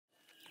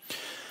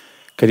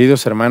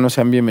Queridos hermanos,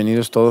 sean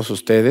bienvenidos todos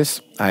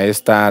ustedes a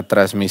esta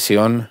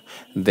transmisión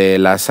de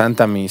la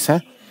Santa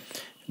Misa.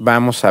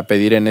 Vamos a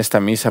pedir en esta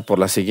misa por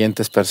las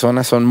siguientes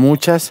personas. Son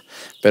muchas,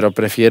 pero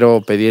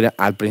prefiero pedir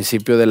al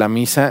principio de la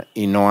misa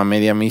y no a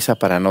media misa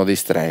para no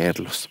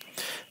distraerlos.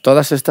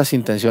 Todas estas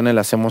intenciones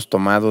las hemos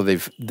tomado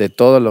de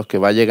todo lo que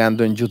va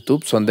llegando en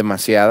YouTube. Son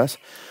demasiadas.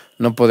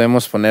 No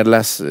podemos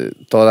ponerlas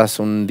todas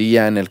un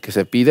día en el que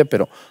se pide,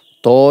 pero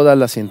todas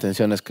las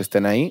intenciones que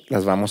estén ahí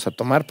las vamos a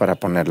tomar para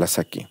ponerlas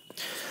aquí.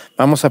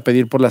 Vamos a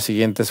pedir por las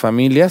siguientes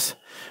familias: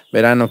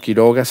 Verano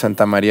Quiroga,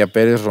 Santa María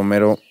Pérez,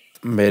 Romero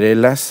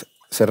Verelas,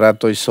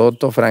 Cerrato y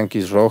Soto,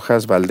 Franquis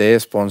Rojas,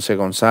 Valdés, Ponce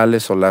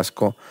González,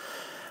 Olasco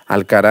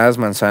Alcaraz,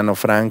 Manzano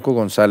Franco,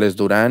 González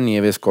Durán,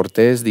 Nieves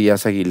Cortés,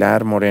 Díaz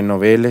Aguilar, Moreno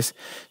Vélez,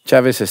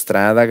 Chávez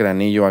Estrada,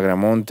 Granillo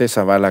Agramonte,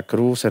 Zavala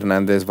Cruz,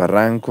 Hernández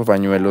Barranco,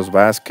 Bañuelos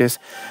Vázquez,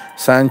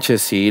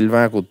 Sánchez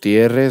Silva,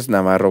 Gutiérrez,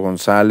 Navarro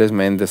González,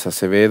 Méndez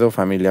Acevedo,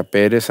 Familia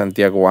Pérez,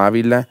 Santiago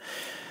Ávila,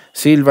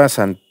 Silva,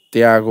 Santiago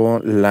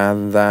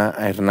Landa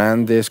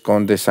Hernández,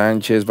 Conde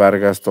Sánchez,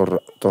 Vargas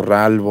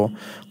Torralbo,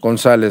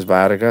 González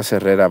Vargas,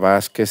 Herrera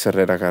Vázquez,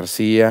 Herrera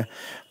García,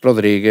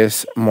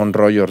 Rodríguez,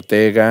 Monroy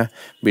Ortega,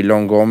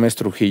 Vilón Gómez,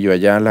 Trujillo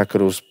Ayala,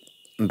 Cruz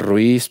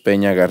Ruiz,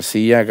 Peña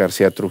García,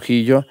 García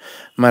Trujillo,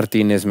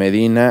 Martínez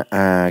Medina,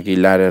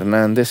 Aguilar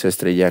Hernández,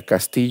 Estrella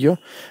Castillo,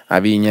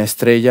 Aviña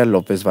Estrella,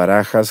 López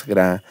Barajas,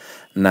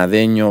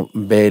 Granadeño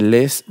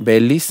Vélez,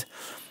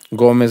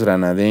 Gómez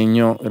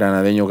Granadeño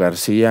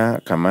García,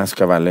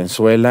 Camasca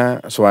Valenzuela,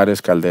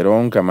 Suárez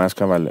Calderón,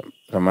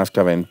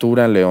 Camasca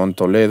Ventura, León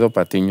Toledo,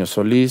 Patiño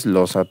Solís,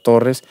 Loza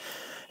Torres,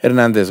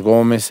 Hernández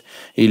Gómez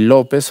y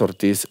López,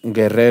 Ortiz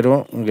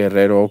Guerrero,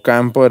 Guerrero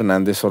Ocampo,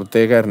 Hernández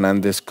Ortega,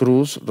 Hernández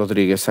Cruz,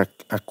 Rodríguez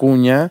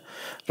Acuña,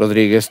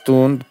 Rodríguez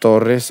Tun,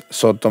 Torres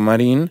Soto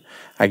Marín,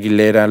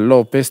 Aguilera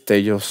López,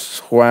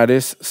 Tellos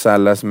Juárez,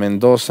 Salas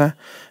Mendoza,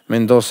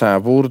 Mendoza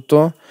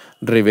Aburto,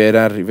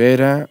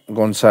 Rivera,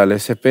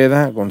 González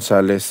Cepeda,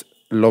 González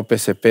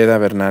López Cepeda,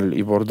 Bernal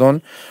y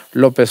Bordón,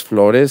 López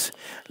Flores,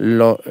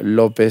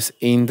 López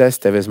Inda,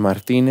 Esteves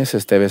Martínez,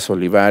 Esteves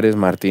Olivares,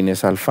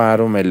 Martínez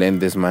Alfaro,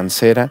 Meléndez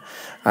Mancera,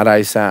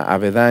 Araiza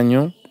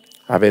Avedano,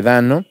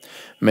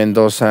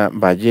 Mendoza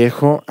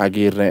Vallejo,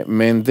 Aguirre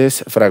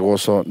Méndez,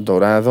 Fragoso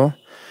Dorado,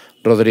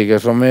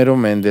 Rodríguez Romero,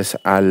 Méndez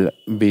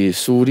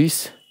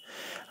Alvisuris,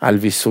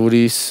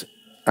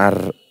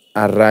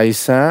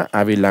 Arraiza,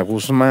 Ávila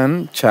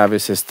Guzmán,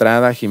 Chávez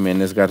Estrada,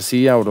 Jiménez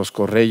García,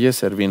 Orozco Reyes,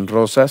 Servín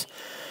Rosas,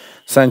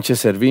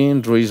 Sánchez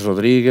Servín, Ruiz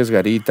Rodríguez,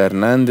 Garita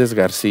Hernández,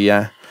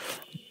 García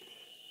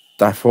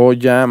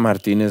Tafoya,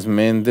 Martínez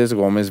Méndez,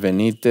 Gómez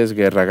Benítez,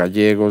 Guerra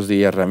Gallegos,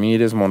 Díaz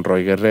Ramírez,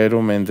 Monroy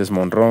Guerrero, Méndez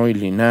Monroy,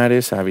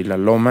 Linares, Ávila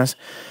Lomas,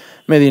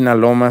 Medina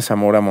Lomas,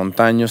 Zamora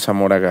Montaño,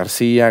 Zamora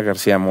García,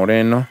 García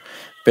Moreno,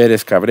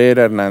 Pérez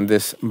Cabrera,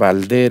 Hernández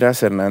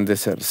Valderas,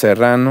 Hernández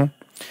Serrano,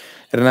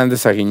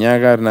 Hernández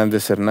Aguiñaga,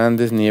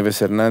 Hernández,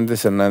 Nieves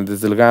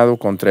Hernández Delgado,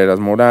 Contreras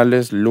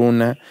Morales,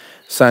 Luna,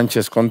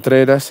 Sánchez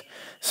Contreras,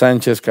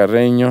 Sánchez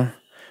Carreño,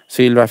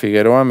 Silva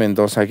Figueroa,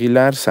 Mendoza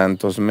Aguilar,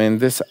 Santos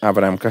Méndez,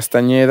 Abraham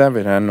Castañeda,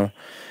 Verano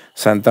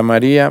Santa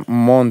María,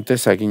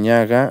 Montes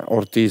Aguiñaga,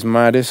 Ortiz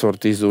Mares,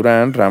 Ortiz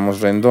Durán, Ramos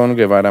Rendón,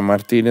 Guevara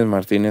Martínez,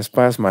 Martínez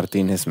Paz,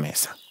 Martínez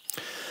Mesa.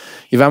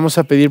 Y vamos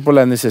a pedir por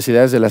las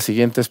necesidades de las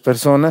siguientes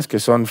personas,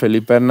 que son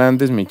Felipe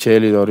Hernández,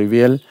 Michelle y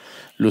Doriviel,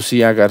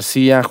 Lucía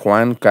García,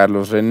 Juan,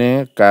 Carlos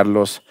René,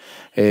 Carlos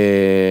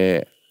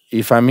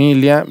y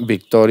familia,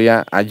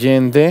 Victoria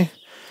Allende,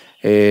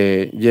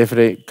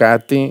 Jeffrey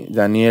Katy,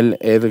 Daniel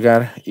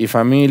Edgar y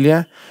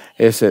familia,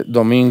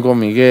 Domingo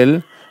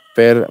Miguel,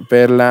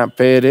 Perla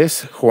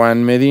Pérez,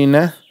 Juan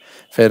Medina,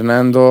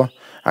 Fernando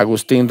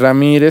Agustín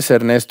Ramírez,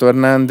 Ernesto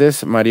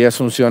Hernández, María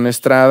Asunción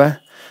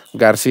Estrada,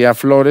 García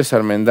Flores,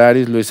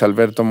 Armendáriz, Luis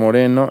Alberto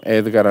Moreno,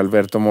 Edgar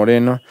Alberto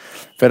Moreno,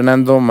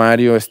 Fernando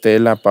Mario,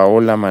 Estela,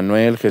 Paola,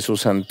 Manuel,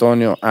 Jesús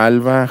Antonio,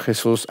 Alba,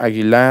 Jesús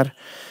Aguilar,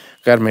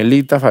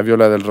 Carmelita,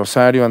 Fabiola del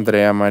Rosario,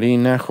 Andrea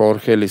Marina,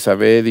 Jorge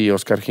Elizabeth y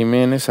Oscar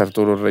Jiménez,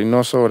 Arturo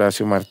Reynoso,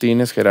 Horacio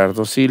Martínez,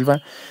 Gerardo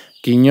Silva,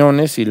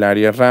 Quiñones,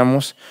 Hilaria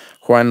Ramos,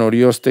 Juan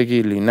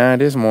Oriostegui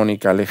Linares,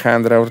 Mónica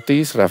Alejandra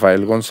Ortiz,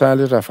 Rafael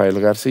González,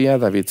 Rafael García,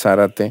 David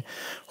Zárate,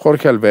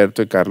 Jorge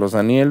Alberto y Carlos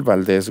Daniel,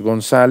 Valdés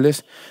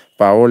González,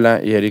 Paola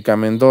y Erika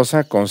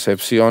Mendoza,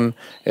 Concepción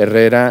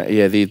Herrera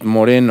y Edith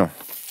Moreno.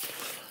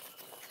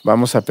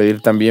 Vamos a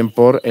pedir también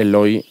por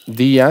Eloy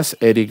Díaz,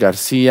 Eric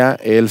García,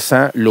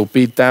 Elsa,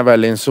 Lupita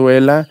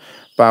Valenzuela,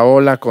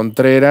 Paola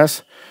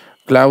Contreras,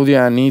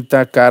 Claudia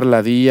Anita,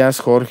 Carla Díaz,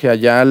 Jorge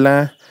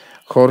Ayala,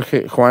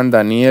 Juan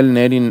Daniel,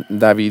 Nerin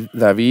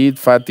David,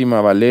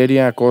 Fátima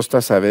Valeria,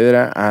 Acosta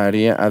Saavedra,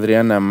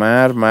 Adriana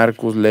Mar,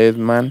 Marcus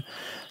Ledman,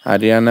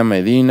 Ariana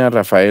Medina,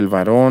 Rafael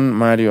Barón,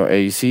 Mario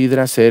e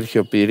Isidra,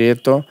 Sergio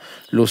Pireto,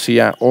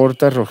 Lucía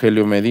Horta,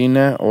 Rogelio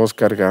Medina,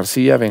 Óscar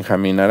García,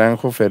 Benjamín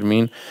Naranjo,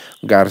 Fermín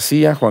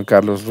García, Juan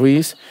Carlos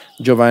Ruiz,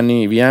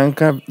 Giovanni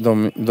Bianca,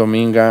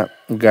 Dominga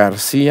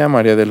García,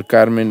 María del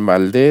Carmen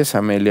Valdés,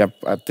 Amelia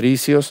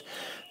Patricios,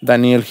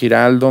 Daniel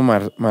Giraldo,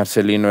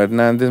 Marcelino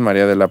Hernández,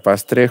 María de la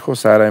Paz Trejo,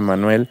 Sara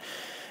Emanuel,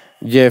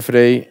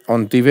 Jeffrey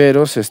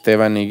Ontiveros,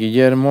 Esteban y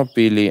Guillermo,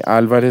 Pili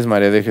Álvarez,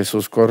 María de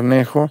Jesús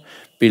Cornejo,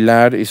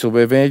 Pilar y su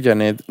bebé,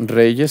 Janet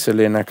Reyes,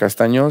 Elena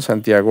Castañón,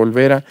 Santiago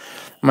Olvera,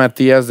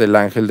 Matías del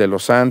Ángel de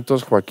los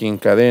Santos, Joaquín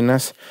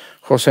Cadenas,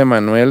 José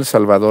Manuel,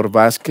 Salvador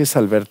Vázquez,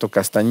 Alberto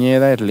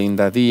Castañeda,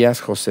 Erlinda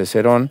Díaz, José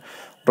Cerón,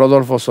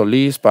 Rodolfo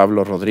Solís,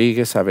 Pablo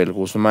Rodríguez, Abel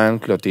Guzmán,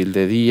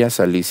 Clotilde Díaz,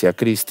 Alicia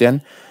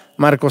Cristian,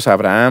 Marcos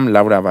Abraham,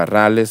 Laura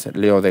Barrales,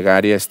 Leo de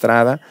Garia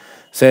Estrada,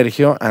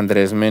 Sergio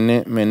Andrés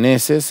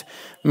Meneses,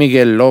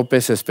 Miguel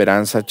López,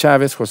 Esperanza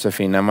Chávez,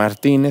 Josefina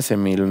Martínez,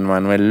 Emil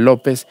Manuel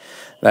López,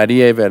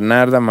 Daría y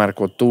Bernarda,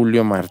 Marco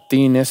Tulio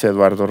Martínez,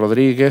 Eduardo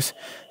Rodríguez,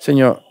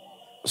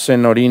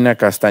 Senorina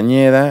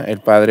Castañeda, el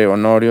padre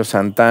Honorio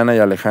Santana y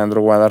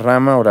Alejandro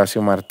Guadarrama,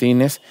 Horacio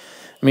Martínez,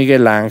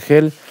 Miguel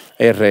Ángel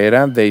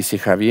Herrera, Daisy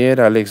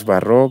Javier, Alex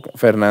Barroc,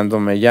 Fernando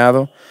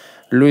Mellado,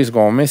 Luis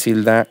Gómez,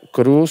 Hilda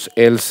Cruz,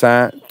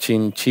 Elsa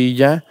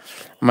Chinchilla,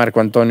 Marco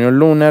Antonio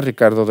Luna,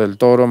 Ricardo del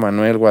Toro,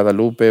 Manuel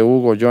Guadalupe,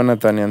 Hugo,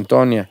 Jonathan y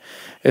Antonia,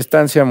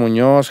 Estancia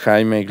Muñoz,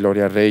 Jaime y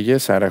Gloria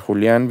Reyes, Sara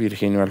Julián,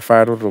 Virginio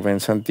Alfaro, Rubén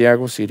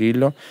Santiago,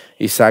 Cirilo,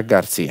 Isaac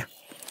García.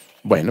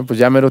 Bueno, pues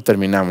ya mero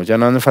terminamos, ya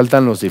no me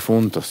faltan los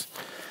difuntos.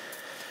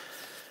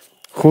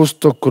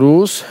 Justo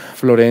Cruz,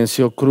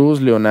 Florencio Cruz,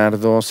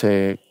 Leonardo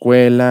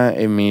Secuela,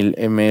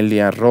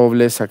 Emelia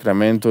Robles,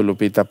 Sacramento,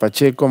 Lupita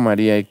Pacheco,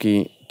 María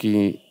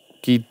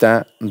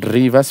Quita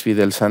Rivas,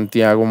 Fidel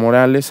Santiago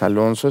Morales,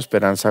 Alonso,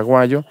 Esperanza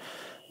Guayo,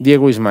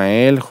 Diego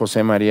Ismael,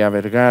 José María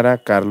Vergara,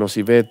 Carlos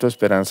Ibeto,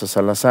 Esperanza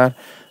Salazar,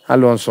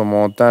 Alonso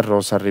Mota,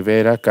 Rosa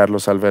Rivera,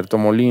 Carlos Alberto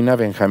Molina,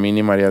 Benjamín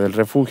y María del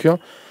Refugio,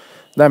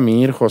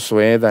 Damir,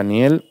 Josué,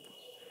 Daniel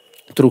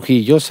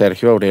Trujillo,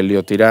 Sergio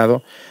Aurelio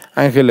Tirado,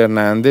 Ángel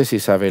Hernández,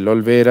 Isabel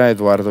Olvera,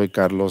 Eduardo y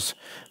Carlos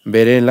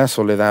Verela,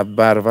 Soledad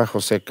Barba,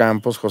 José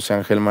Campos, José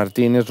Ángel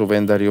Martínez,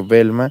 Rubén Darío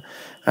Belma,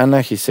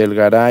 Ana Giselle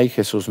Garay,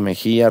 Jesús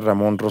Mejía,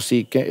 Ramón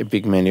Rosique,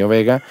 Epigmenio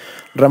Vega,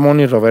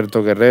 Ramón y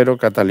Roberto Guerrero,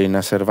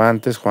 Catalina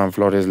Cervantes, Juan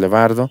Flores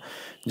Levardo,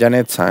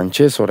 Janet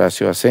Sánchez,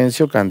 Horacio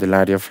Asensio,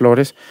 Candelaria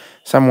Flores,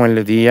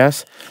 Samuel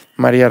Díaz,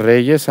 María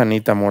Reyes,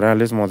 Anita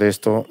Morales,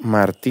 Modesto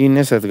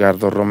Martínez,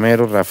 Edgardo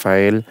Romero,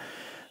 Rafael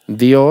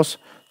Dios,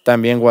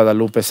 también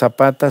Guadalupe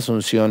Zapata,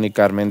 Asunción y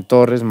Carmen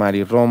Torres,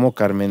 Mari Romo,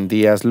 Carmen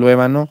Díaz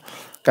Luébano,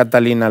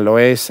 Catalina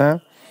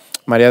Loesa,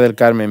 María del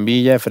Carmen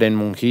Villa, Efrén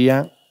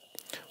Munguía,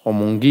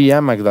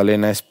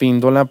 Magdalena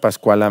Espíndola,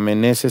 Pascuala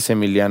Meneses,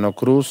 Emiliano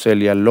Cruz,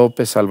 Celia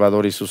López,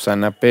 Salvador y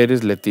Susana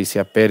Pérez,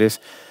 Leticia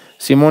Pérez,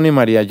 Simón y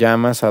María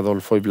Llamas,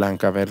 Adolfo y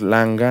Blanca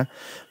Berlanga,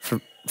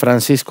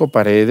 Francisco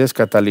Paredes,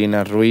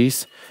 Catalina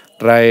Ruiz,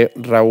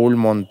 Raúl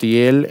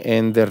Montiel,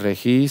 Ender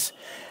Regis,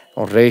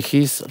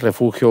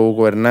 Refugio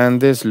Hugo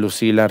Hernández,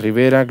 Lucila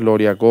Rivera,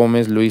 Gloria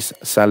Gómez, Luis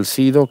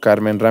Salcido,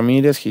 Carmen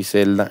Ramírez,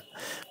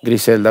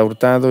 Griselda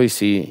Hurtado,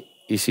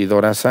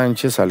 Isidora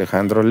Sánchez,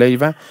 Alejandro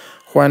Leiva,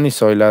 Juan y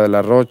Zoila de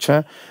la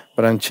Rocha,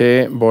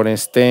 Branché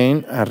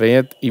Borenstein,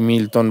 Arret y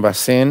Milton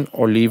Bacén,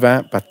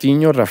 Oliva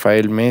Patiño,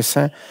 Rafael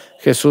Mesa,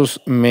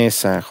 Jesús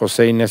Mesa,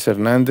 José Inés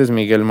Hernández,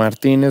 Miguel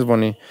Martínez,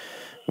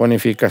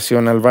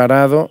 Bonificación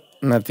Alvarado,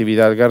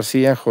 Natividad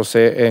García,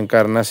 José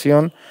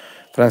Encarnación,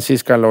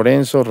 Francisca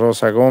Lorenzo,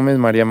 Rosa Gómez,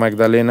 María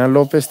Magdalena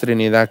López,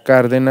 Trinidad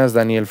Cárdenas,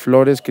 Daniel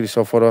Flores,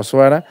 Crisóforo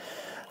Azuara,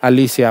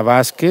 Alicia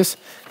Vázquez,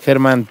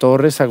 Germán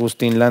Torres,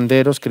 Agustín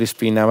Landeros,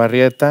 Crispina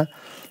Barrita,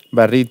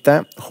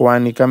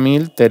 Juan y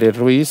Camil, Tere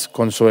Ruiz,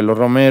 Consuelo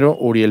Romero,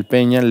 Uriel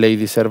Peña,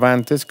 Lady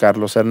Cervantes,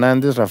 Carlos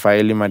Hernández,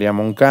 Rafael y María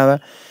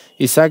Moncada,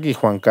 Isaac y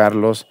Juan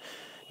Carlos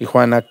y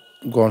Juana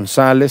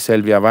González,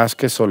 Elvia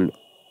Vázquez,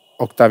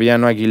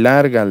 Octaviano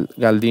Aguilar,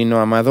 Galdino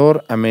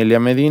Amador, Amelia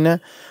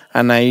Medina,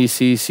 Anaí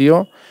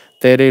Cicio,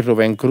 Tere y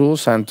Rubén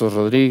Cruz, Santos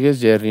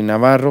Rodríguez, Jerry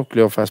Navarro,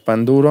 Cleofas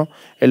Panduro,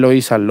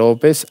 Eloísa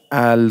López,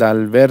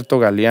 Aldalberto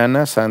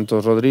Galeana,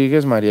 Santos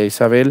Rodríguez, María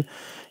Isabel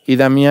y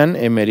Damián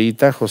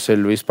Emerita, José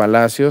Luis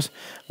Palacios,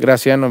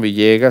 Graciano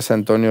Villegas,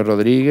 Antonio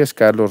Rodríguez,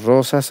 Carlos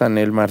Rosas,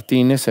 Anel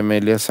Martínez,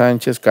 Emelia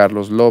Sánchez,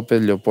 Carlos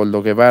López,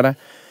 Leopoldo Guevara,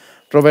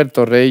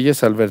 Roberto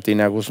Reyes,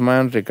 Albertina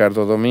Guzmán,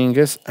 Ricardo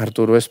Domínguez,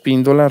 Arturo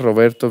Espíndola,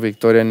 Roberto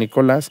Victoria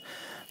Nicolás,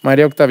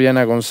 María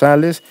Octaviana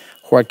González,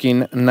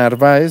 Joaquín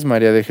Narváez,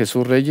 María de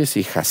Jesús Reyes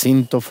y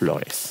Jacinto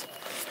Flores.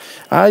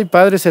 Ay,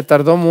 padre, se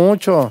tardó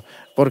mucho.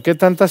 ¿Por qué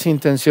tantas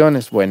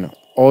intenciones? Bueno,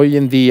 hoy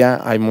en día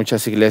hay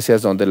muchas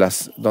iglesias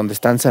donde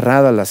están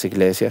cerradas las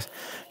iglesias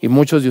y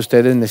muchos de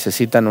ustedes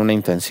necesitan una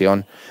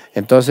intención.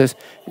 Entonces,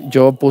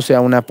 yo puse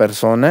a una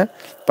persona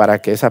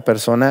para que esa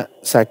persona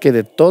saque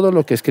de todo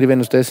lo que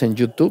escriben ustedes en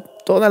YouTube,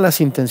 todas las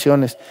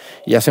intenciones,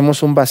 y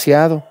hacemos un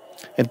vaciado.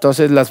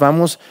 Entonces las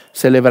vamos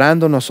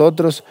celebrando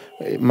nosotros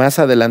más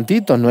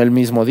adelantito, no el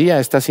mismo día.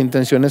 Estas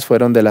intenciones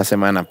fueron de la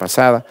semana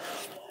pasada,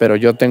 pero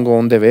yo tengo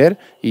un deber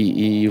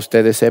y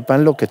ustedes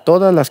sépanlo, que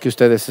todas las que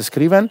ustedes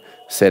escriban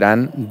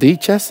serán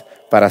dichas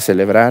para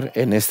celebrar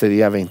en este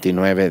día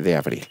 29 de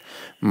abril.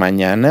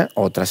 Mañana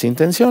otras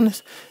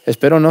intenciones.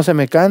 Espero no se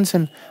me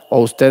cansen, o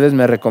ustedes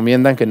me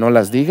recomiendan que no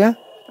las diga.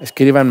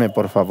 Escríbanme,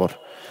 por favor.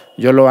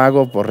 Yo lo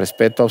hago por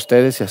respeto a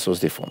ustedes y a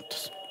sus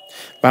difuntos.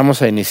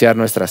 Vamos a iniciar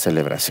nuestra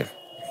celebración.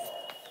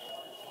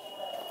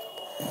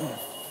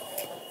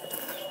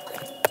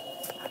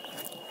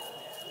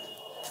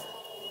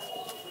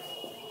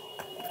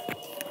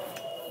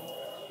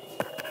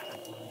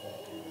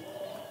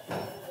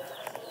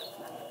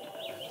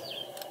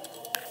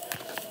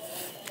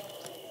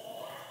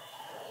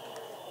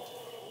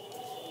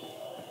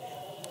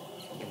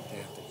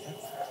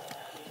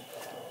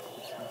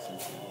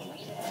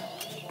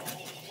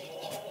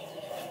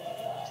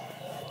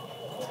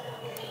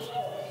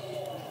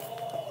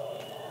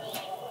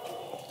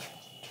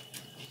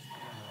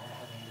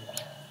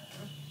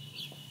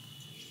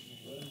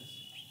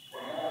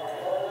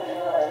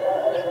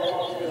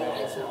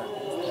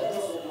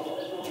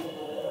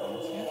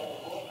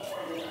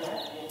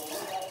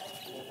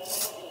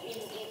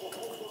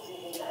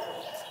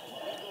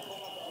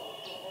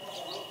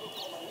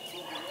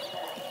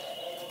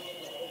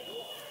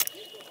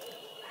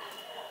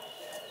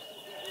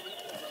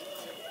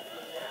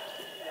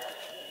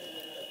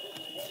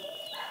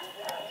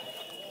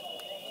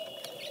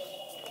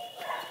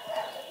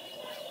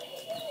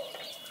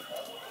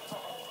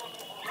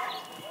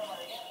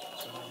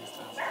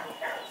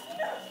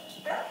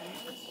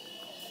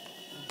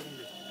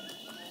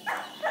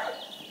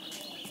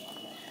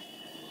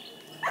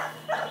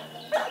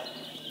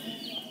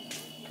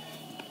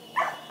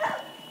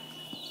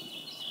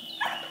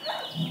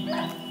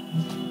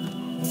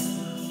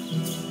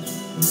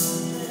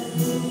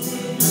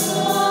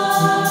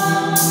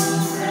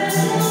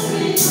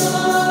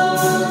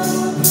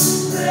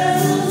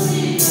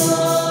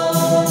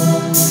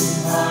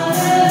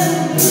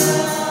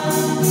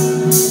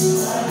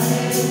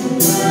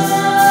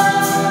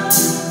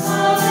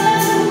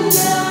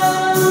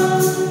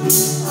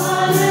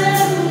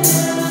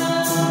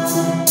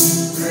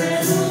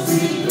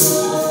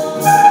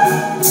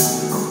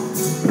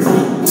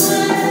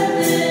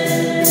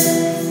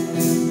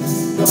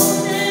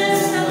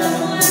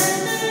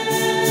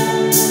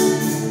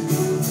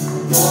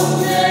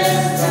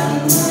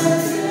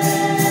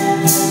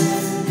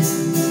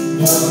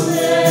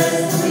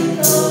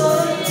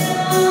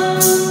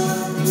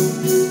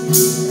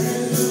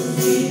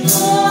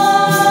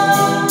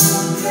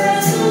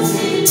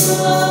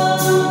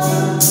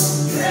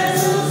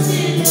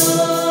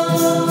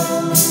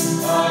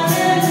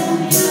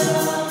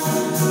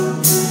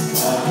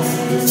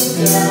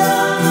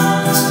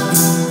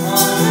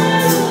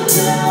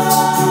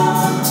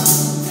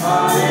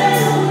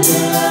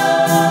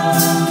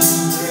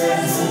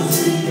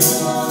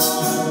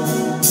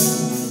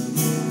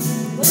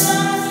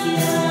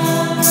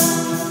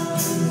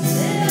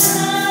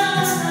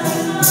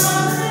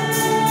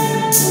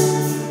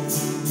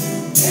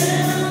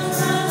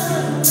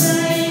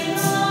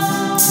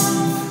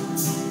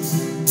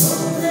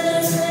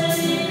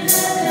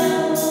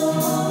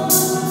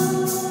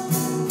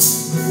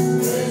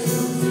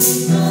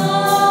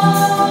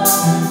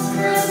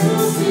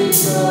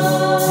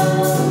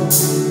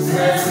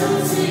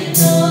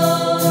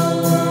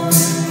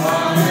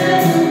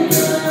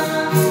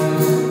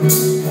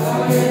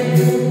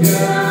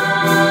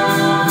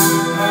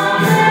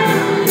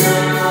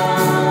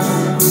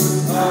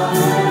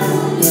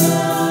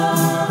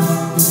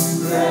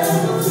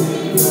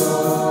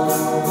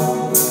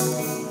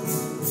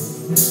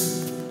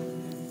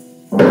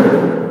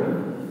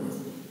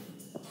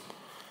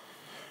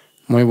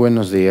 Muy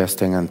buenos días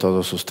tengan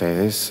todos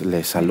ustedes.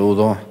 Les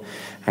saludo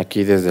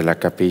aquí desde la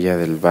capilla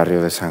del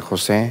barrio de San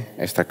José,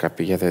 esta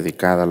capilla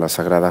dedicada a la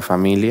Sagrada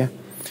Familia,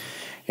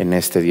 en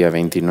este día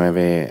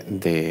 29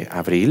 de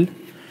abril,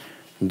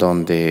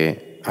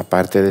 donde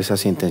aparte de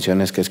esas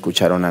intenciones que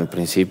escucharon al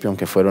principio,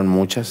 aunque fueron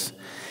muchas,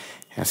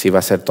 así va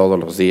a ser todos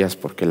los días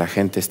porque la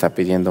gente está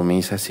pidiendo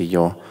misas y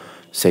yo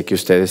sé que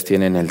ustedes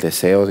tienen el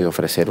deseo de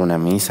ofrecer una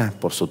misa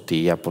por su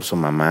tía, por su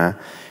mamá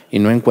y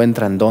no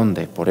encuentran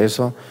dónde. Por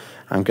eso,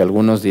 aunque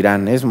algunos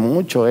dirán, es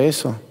mucho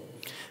eso,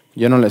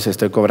 yo no les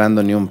estoy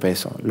cobrando ni un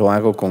peso, lo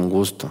hago con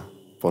gusto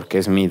porque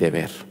es mi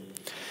deber.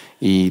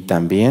 Y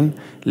también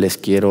les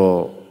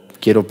quiero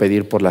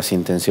pedir por las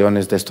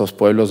intenciones de estos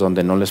pueblos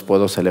donde no les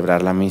puedo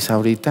celebrar la misa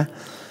ahorita,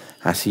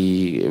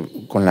 así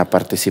con la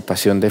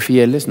participación de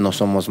fieles, no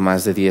somos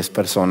más de 10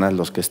 personas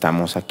los que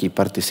estamos aquí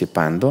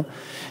participando,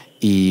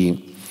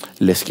 y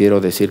les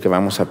quiero decir que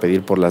vamos a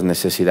pedir por las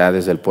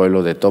necesidades del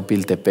pueblo de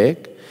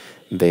Topiltepec,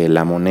 de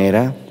La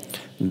Monera,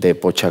 de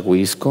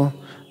Pochahuisco,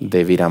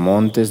 de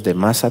Viramontes, de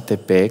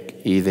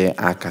Mazatepec y de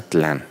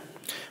Acatlán,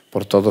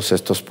 por todos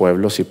estos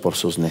pueblos y por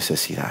sus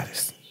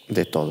necesidades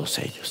de todos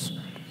ellos.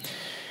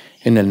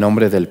 En el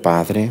nombre del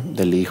Padre,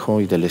 del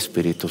Hijo y del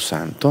Espíritu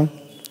Santo,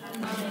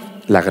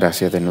 la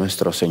gracia de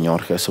nuestro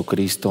Señor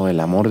Jesucristo, el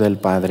amor del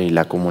Padre y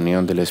la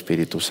comunión del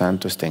Espíritu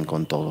Santo estén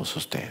con todos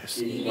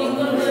ustedes.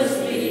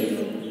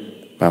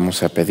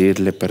 Vamos a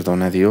pedirle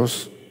perdón a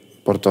Dios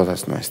por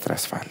todas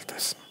nuestras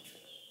faltas.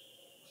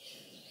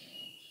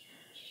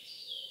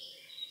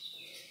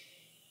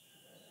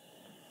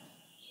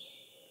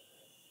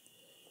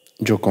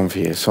 Yo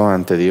confieso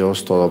ante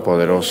Dios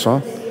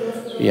Todopoderoso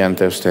y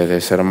ante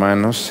ustedes,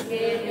 hermanos,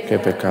 que he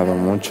pecado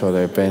mucho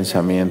de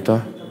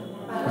pensamiento,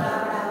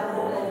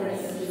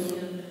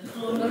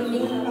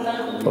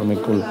 por mi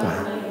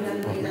culpa.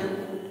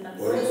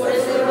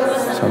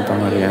 Santa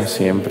María,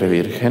 siempre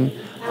Virgen,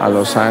 a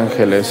los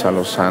ángeles, a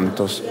los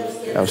santos,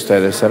 a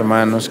ustedes,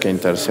 hermanos, que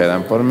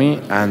intercedan por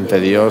mí ante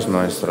Dios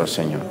nuestro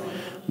Señor.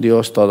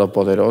 Dios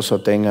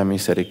Todopoderoso, tenga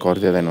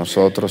misericordia de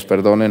nosotros,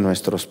 perdone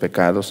nuestros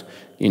pecados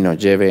y nos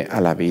lleve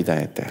a la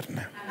vida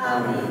eterna.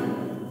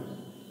 Amén.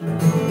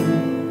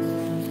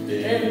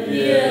 Ten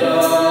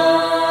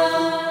piedad,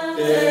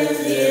 ten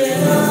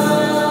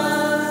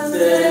piedad,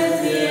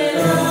 ten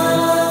piedad,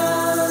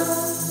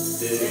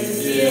 ten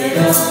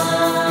piedad,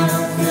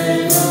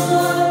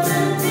 Señor,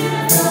 ten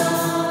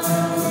piedad.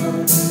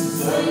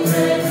 Soy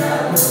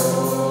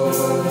pecador,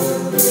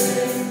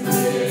 ten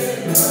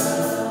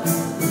piedad.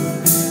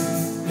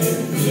 Ten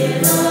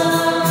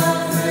piedad,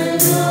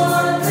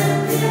 Señor, ten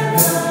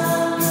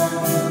piedad.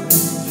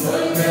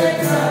 Soy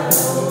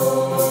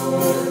pecador,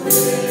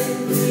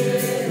 ten piedad.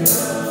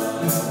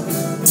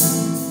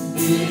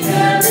 Y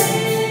de mí,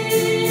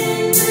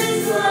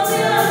 Cristo,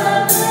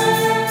 apiádate.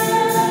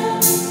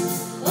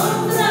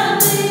 Contra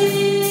mí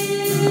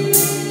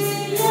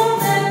yo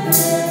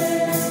pequé.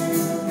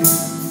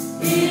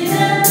 Y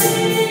de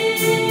mí,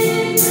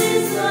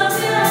 Cristo,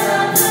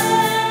 apiádate.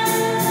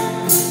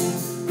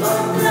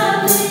 Contra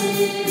mí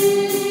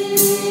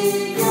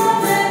yo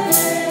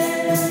pequé.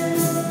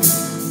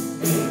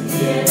 Ten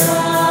piedad,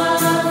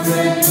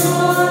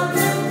 Señor,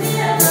 ten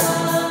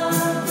piedad.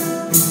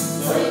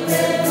 Soy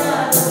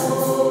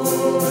pecador,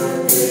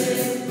 ten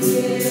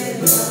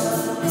piedad.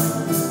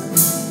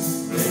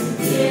 Ten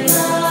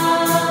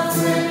piedad,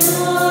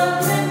 Señor,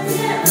 ten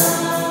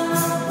piedad.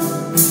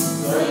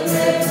 Soy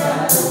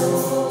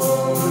pecador,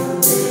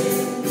 ten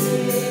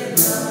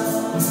piedad.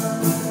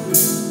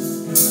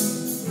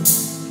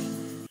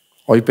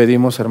 Hoy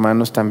pedimos,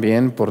 hermanos,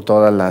 también por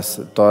todas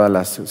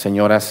las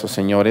señoras o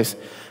señores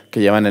que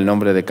llevan el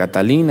nombre de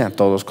Catalina.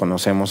 Todos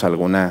conocemos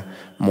alguna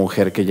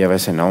mujer que lleva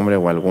ese nombre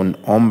o algún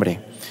hombre.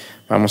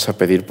 Vamos a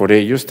pedir por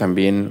ellos.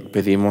 También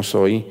pedimos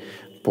hoy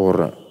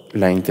por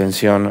la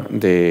intención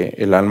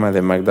del alma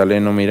de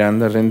Magdaleno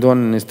Miranda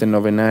Rendón en este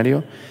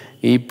novenario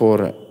y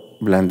por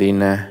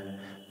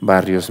Blandina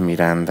Barrios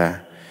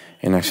Miranda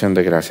en acción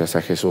de gracias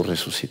a Jesús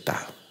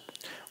resucitado.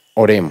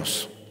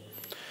 Oremos.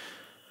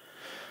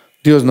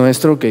 Dios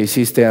nuestro, que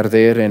hiciste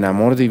arder en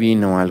amor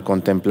divino al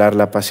contemplar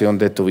la pasión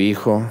de tu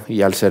Hijo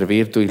y al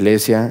servir tu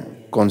Iglesia,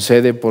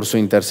 concede por su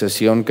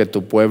intercesión que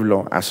tu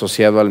pueblo,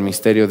 asociado al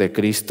misterio de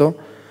Cristo,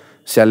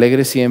 se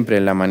alegre siempre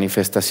en la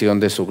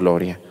manifestación de su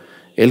gloria.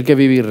 Él que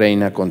vive y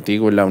reina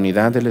contigo en la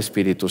unidad del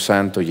Espíritu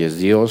Santo y es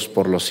Dios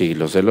por los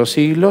siglos de los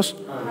siglos.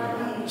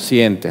 Amén.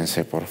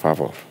 Siéntense, por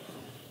favor.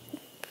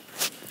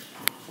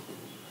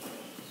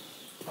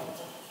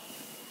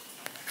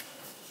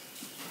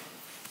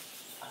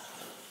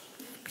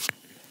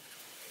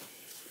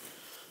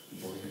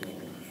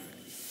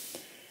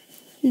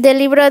 Del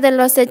libro de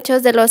los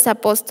Hechos de los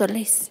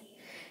Apóstoles.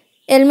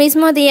 El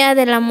mismo día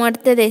de la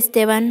muerte de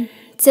Esteban,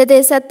 se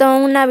desató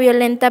una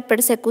violenta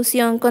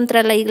persecución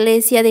contra la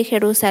iglesia de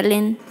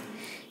Jerusalén,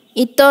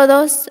 y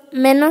todos,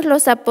 menos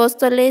los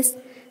apóstoles,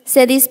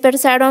 se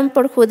dispersaron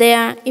por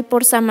Judea y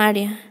por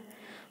Samaria.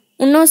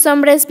 Unos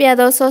hombres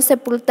piadosos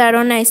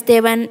sepultaron a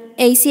Esteban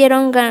e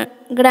hicieron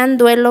gran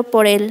duelo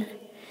por él.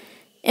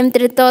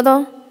 Entre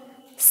todo,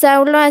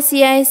 Saulo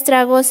hacía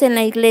estragos en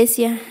la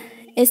iglesia.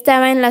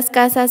 Estaba en las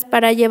casas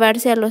para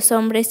llevarse a los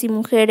hombres y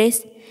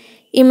mujeres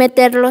y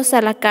meterlos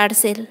a la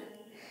cárcel.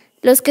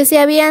 Los que se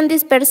habían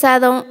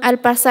dispersado al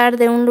pasar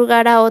de un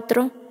lugar a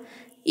otro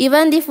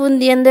iban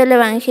difundiendo el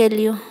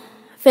evangelio.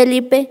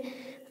 Felipe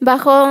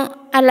bajó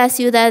a la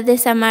ciudad de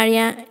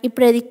Samaria y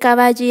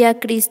predicaba allí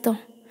a Cristo.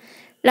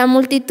 La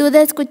multitud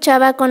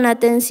escuchaba con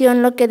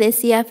atención lo que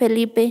decía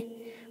Felipe,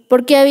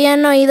 porque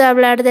habían oído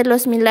hablar de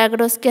los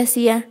milagros que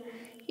hacía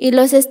y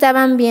los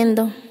estaban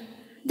viendo.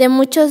 De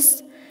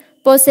muchos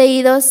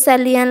poseídos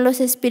salían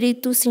los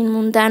espíritus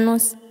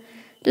inmundanos,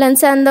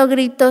 lanzando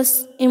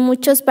gritos, y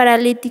muchos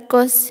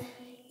paralíticos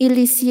y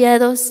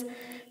lisiados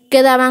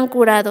quedaban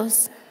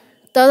curados.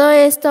 Todo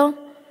esto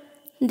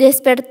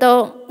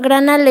despertó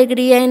gran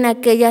alegría en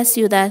aquella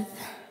ciudad.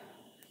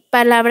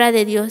 Palabra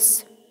de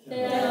Dios.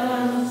 Te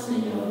alabamos,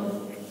 Señor.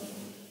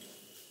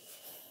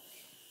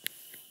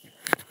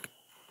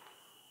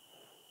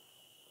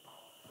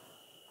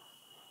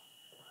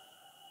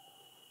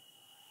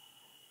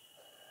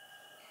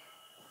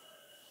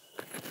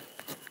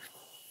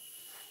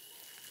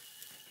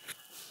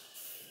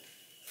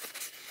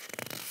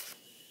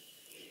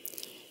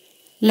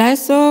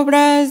 Las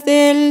obras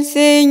del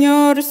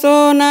Señor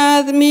son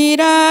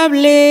admirables.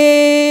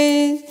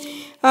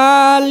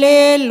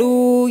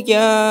 Aleluya.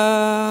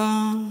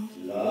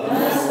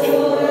 Las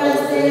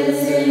obras del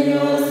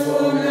Señor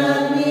son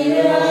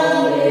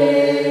admirables.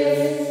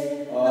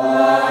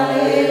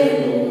 Aleluya.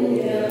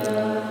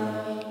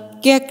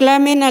 Que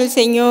aclamen al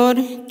Señor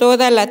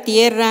toda la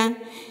tierra.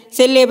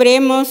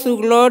 Celebremos su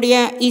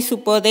gloria y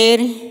su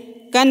poder.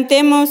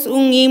 Cantemos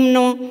un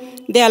himno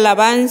de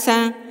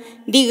alabanza,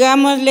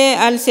 digámosle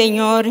al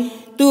Señor,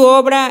 tu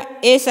obra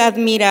es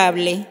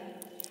admirable.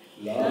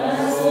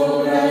 Las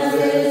obras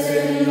del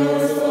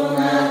Señor son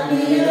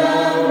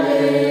admirables.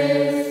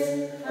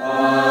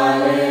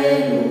 Aleluya.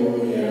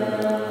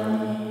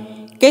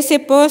 Que se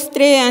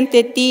postre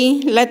ante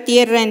ti la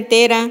tierra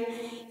entera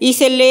y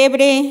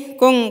celebre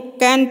con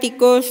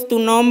cánticos tu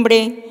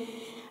nombre.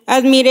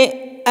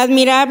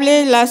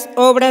 Admirables las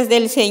obras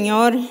del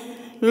Señor,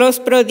 los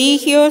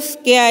prodigios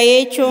que ha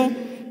hecho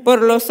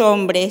por los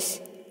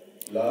hombres.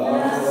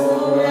 Las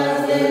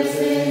obras del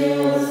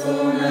Señor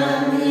son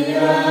admirables.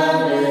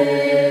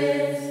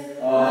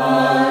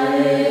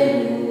 Aleluya.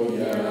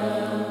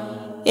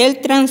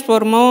 Él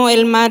transformó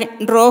el mar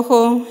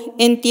rojo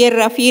en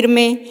tierra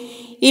firme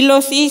y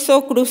los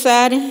hizo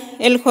cruzar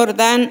el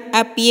Jordán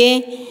a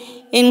pie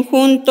en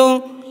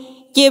junto.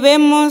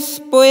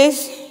 Llevemos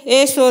pues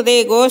eso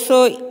de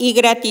gozo y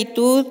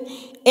gratitud.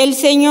 El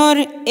Señor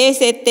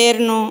es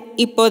eterno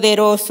y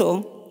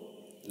poderoso.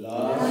 Las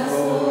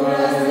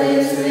obras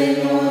del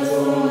Señor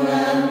son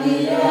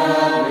admirables.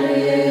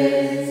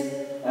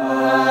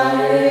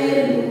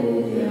 Aleluya.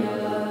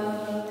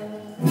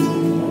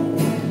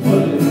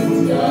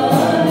 Aleluya,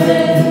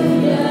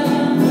 aleluya,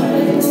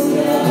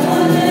 aleluya,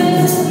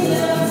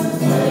 aleluya,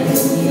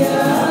 aleluya,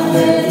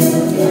 aleluya, el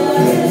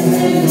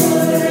Señor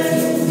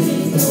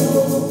resucitó.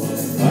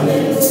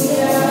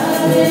 Aleluya,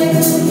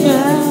 aleluya,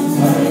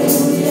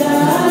 aleluya,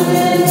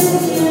 aleluya,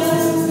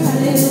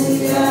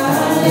 aleluya, aleluya,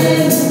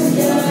 el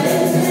Señor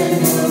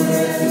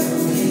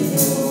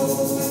resucitó.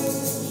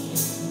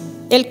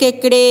 El que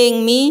cree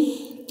en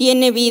mí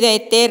tiene vida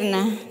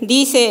eterna,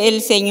 dice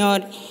el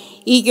Señor,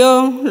 y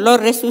yo lo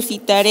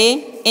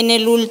resucitaré en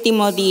el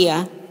último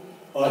día.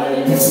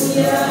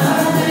 Aleluya,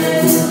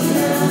 aleluya,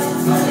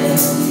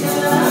 aleluya,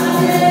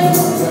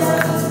 aleluya,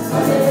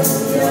 aleluya, aleluya,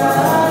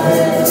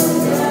 el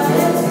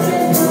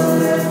Señor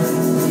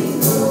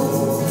resucitó.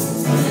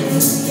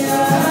 Aleluya,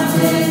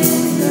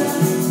 aleluya,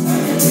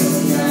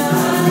 aleluya,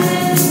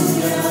 aleluya,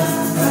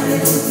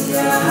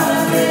 aleluya,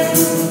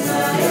 aleluya,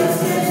 el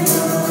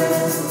Señor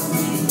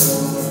resucitó.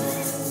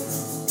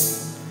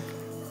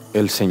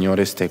 El Señor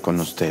esté con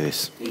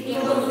ustedes.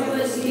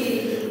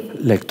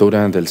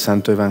 Lectura del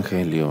Santo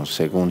Evangelio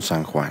según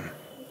San Juan.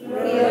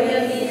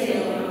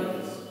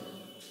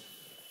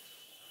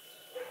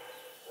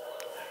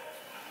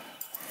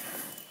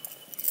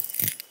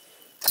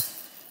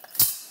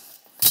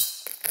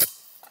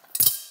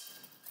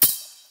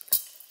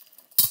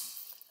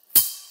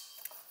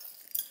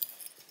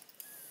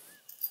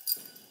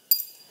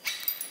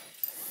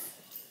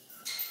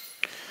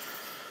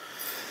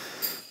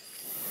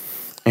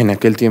 En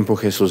aquel tiempo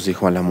Jesús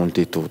dijo a la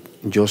multitud: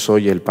 Yo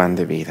soy el pan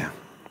de vida.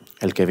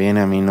 El que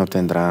viene a mí no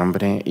tendrá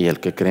hambre, y el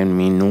que cree en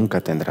mí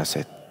nunca tendrá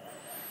sed.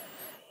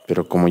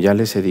 Pero como ya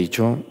les he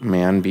dicho,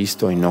 me han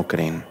visto y no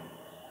creen.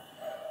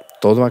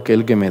 Todo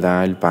aquel que me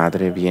da el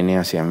Padre viene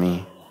hacia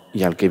mí,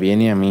 y al que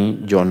viene a mí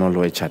yo no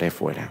lo echaré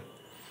fuera,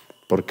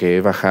 porque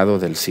he bajado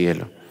del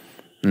cielo,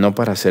 no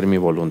para hacer mi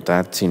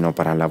voluntad, sino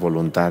para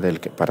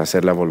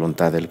hacer la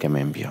voluntad del que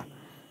me envió.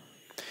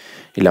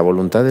 Y la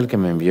voluntad del que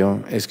me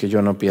envió es que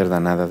yo no pierda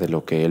nada de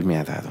lo que Él me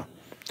ha dado,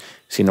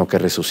 sino que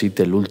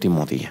resucite el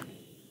último día.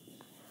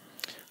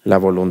 La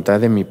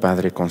voluntad de mi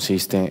Padre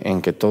consiste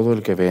en que todo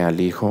el que vea al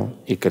Hijo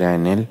y crea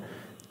en Él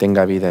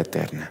tenga vida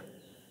eterna,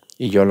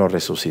 y yo lo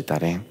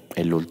resucitaré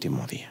el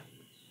último día.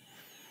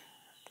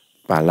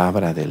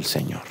 Palabra del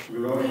Señor.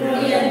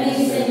 Gloria a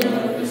ti,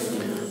 Señor Jesús.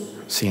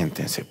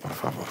 Siéntense, por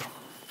favor.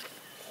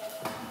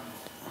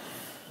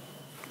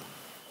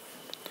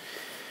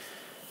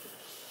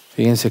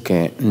 Fíjense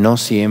que no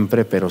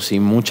siempre, pero sí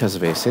muchas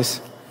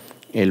veces,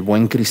 el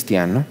buen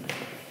cristiano,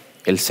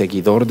 el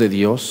seguidor de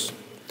Dios,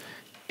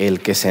 el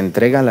que se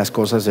entrega a las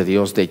cosas de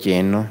Dios de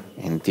lleno,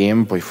 en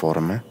tiempo y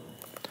forma,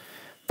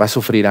 va a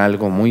sufrir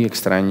algo muy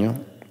extraño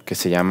que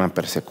se llama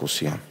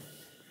persecución.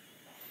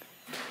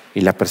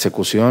 Y la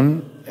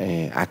persecución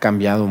ha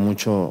cambiado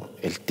mucho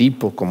el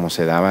tipo como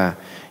se daba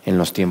en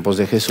los tiempos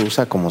de Jesús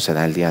a como se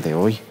da el día de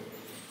hoy.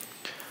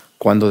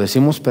 Cuando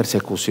decimos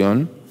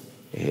persecución,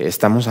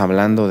 estamos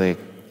hablando de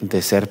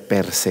ser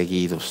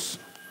perseguidos,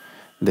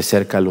 de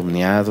ser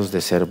calumniados,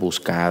 de ser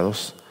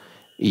buscados.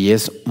 Y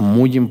es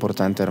muy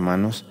importante,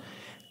 hermanos,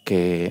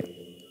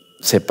 que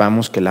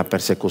sepamos que la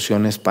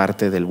persecución es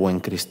parte del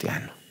buen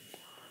cristiano.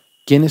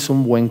 ¿Quién es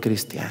un buen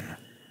cristiano?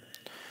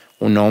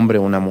 Un hombre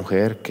o una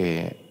mujer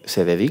que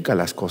se dedica a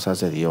las cosas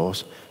de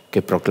Dios,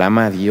 que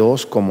proclama a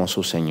Dios como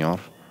su Señor,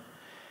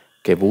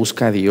 que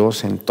busca a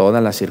Dios en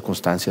todas las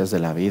circunstancias de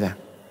la vida,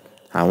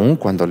 aun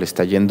cuando le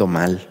está yendo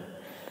mal,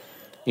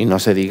 y no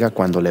se diga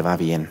cuando le va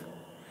bien.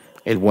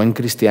 El buen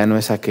cristiano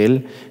es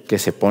aquel que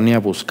se pone a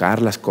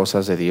buscar las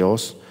cosas de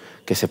Dios,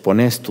 que se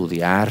pone a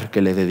estudiar,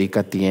 que le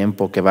dedica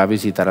tiempo, que va a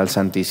visitar al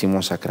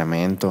Santísimo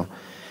Sacramento,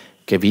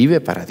 que vive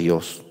para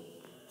Dios.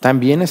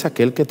 También es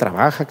aquel que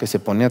trabaja, que se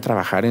pone a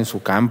trabajar en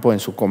su campo, en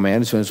su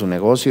comercio, en su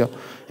negocio,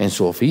 en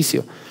su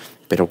oficio,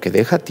 pero que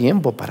deja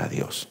tiempo para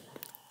Dios.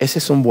 Ese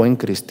es un buen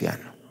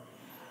cristiano.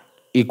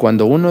 Y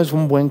cuando uno es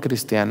un buen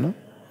cristiano,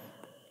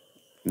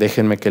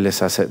 Déjenme que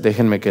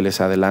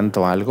les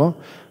adelanto algo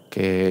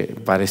que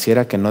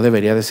pareciera que no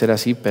debería de ser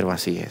así, pero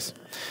así es.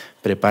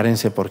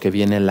 Prepárense porque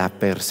viene la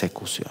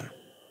persecución.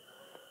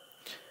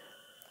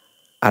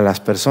 A las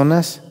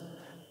personas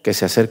que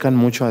se acercan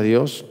mucho a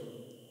Dios,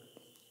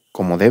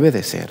 como debe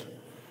de ser,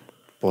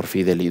 por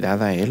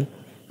fidelidad a Él,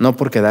 no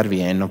por quedar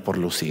bien, no por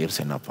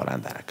lucirse, no por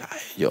andar acá,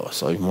 yo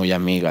soy muy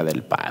amiga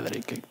del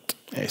Padre, que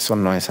eso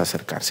no es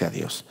acercarse a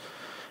Dios,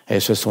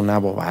 eso es una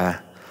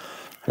bobada.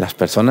 Las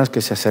personas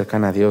que se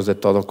acercan a Dios de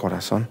todo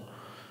corazón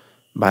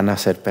van a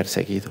ser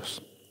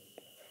perseguidos.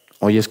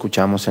 Hoy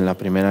escuchamos en la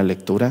primera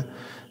lectura,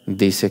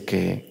 dice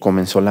que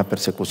comenzó la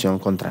persecución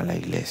contra la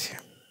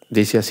iglesia.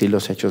 Dice así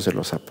los Hechos de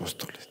los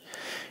Apóstoles.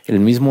 El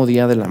mismo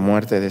día de la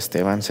muerte de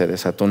Esteban se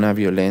desató una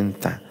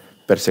violenta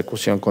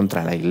persecución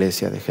contra la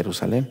iglesia de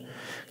Jerusalén,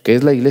 que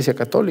es la iglesia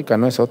católica,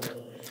 no es otra.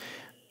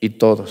 Y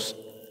todos,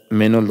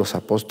 menos los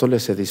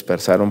apóstoles, se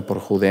dispersaron por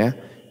Judea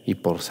y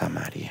por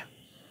Samaria.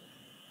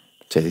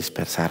 Se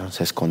dispersaron,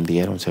 se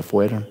escondieron, se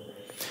fueron.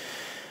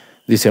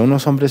 Dice,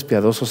 unos hombres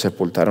piadosos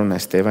sepultaron a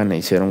Esteban e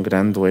hicieron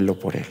gran duelo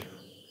por él.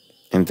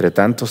 Entre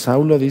tanto,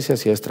 Saulo, dice,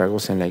 hacía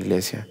estragos en la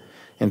iglesia.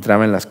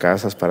 Entraba en las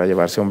casas para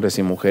llevarse hombres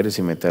y mujeres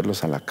y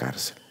meterlos a la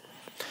cárcel.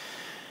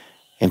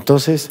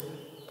 Entonces,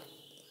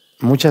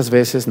 muchas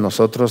veces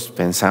nosotros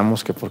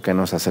pensamos que porque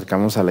nos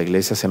acercamos a la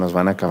iglesia se nos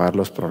van a acabar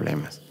los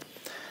problemas.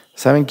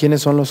 ¿Saben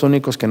quiénes son los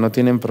únicos que no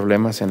tienen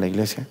problemas en la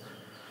iglesia?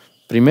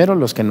 Primero,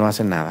 los que no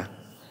hacen nada,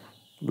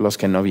 los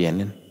que no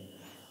vienen,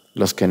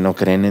 los que no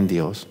creen en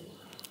Dios,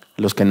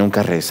 los que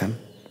nunca rezan.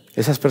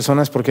 Esas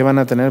personas, ¿por qué van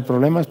a tener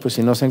problemas? Pues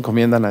si no se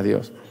encomiendan a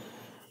Dios,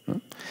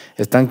 ¿no?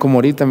 Están como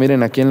ahorita,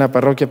 miren, aquí en la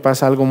parroquia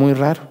pasa algo muy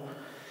raro.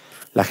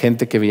 La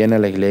gente que viene a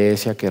la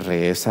iglesia, que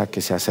reza,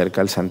 que se acerca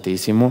al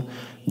Santísimo,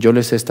 yo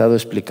les he estado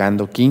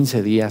explicando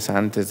 15 días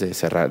antes de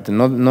cerrar.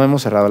 No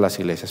hemos cerrado las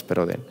iglesias,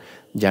 pero de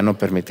ya no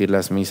permitir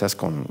las misas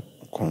con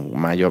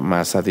mayor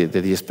masa de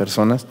 10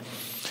 personas.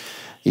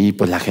 Y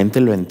pues la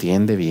gente lo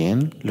entiende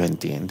bien, lo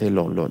entiende,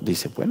 lo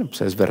dice, bueno,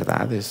 pues es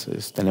verdad,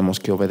 tenemos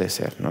que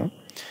obedecer, ¿no?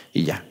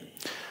 Y ya.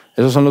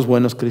 Esos son los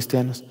buenos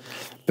cristianos.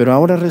 Pero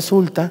ahora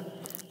resulta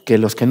que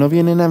los que no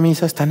vienen a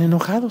misa están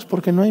enojados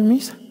porque no hay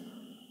misa.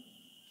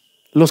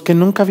 Los que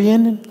nunca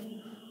vienen,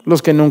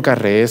 los que nunca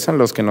rezan,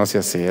 los que no se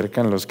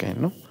acercan, los que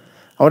no.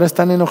 Ahora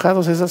están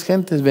enojados esas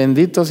gentes.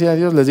 Bendito sea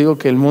Dios, les digo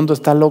que el mundo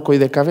está loco y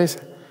de cabeza.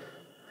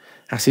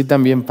 Así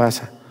también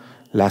pasa.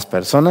 Las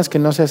personas que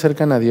no se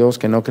acercan a Dios,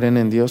 que no creen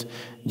en Dios,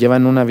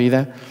 llevan una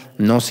vida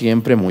no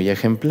siempre muy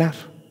ejemplar.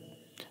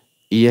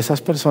 Y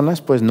esas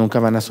personas pues nunca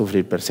van a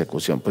sufrir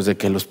persecución. Pues ¿de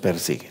qué los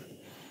persiguen?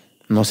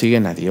 No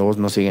siguen a Dios,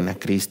 no siguen a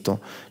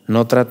Cristo,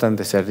 no tratan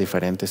de ser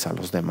diferentes a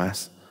los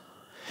demás.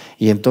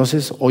 Y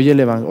entonces hoy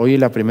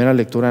la primera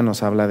lectura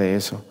nos habla de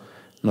eso.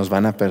 Nos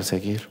van a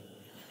perseguir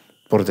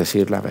por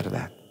decir la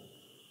verdad.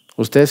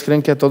 ¿Ustedes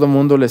creen que a todo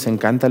mundo les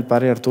encanta el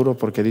Padre Arturo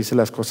porque dice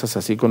las cosas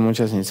así con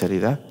mucha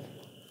sinceridad?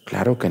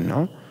 Claro que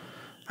no.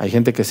 Hay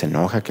gente que se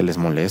enoja, que les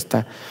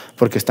molesta,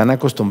 porque están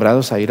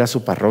acostumbrados a ir a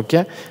su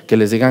parroquia, que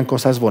les digan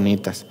cosas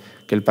bonitas,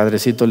 que el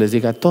Padrecito les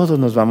diga, todos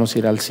nos vamos a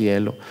ir al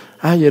cielo.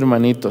 Ay,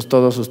 hermanitos,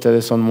 todos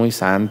ustedes son muy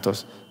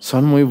santos,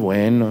 son muy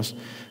buenos,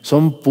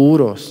 son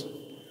puros.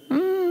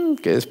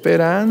 ¡Qué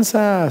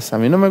esperanzas! A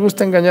mí no me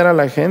gusta engañar a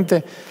la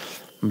gente.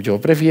 Yo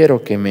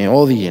prefiero que me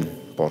odien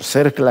por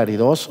ser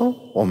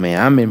claridoso o me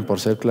amen por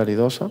ser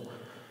claridoso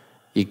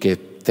y que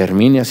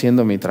termine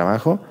haciendo mi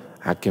trabajo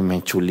a que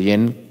me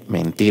chulien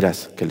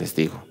mentiras que les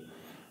digo,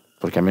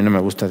 porque a mí no me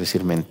gusta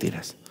decir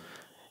mentiras.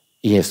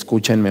 Y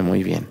escúchenme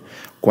muy bien,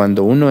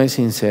 cuando uno es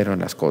sincero en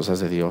las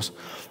cosas de Dios,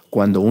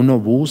 cuando uno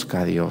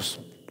busca a Dios,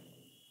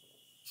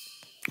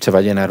 se va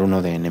a llenar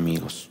uno de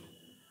enemigos.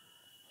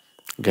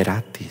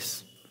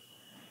 Gratis.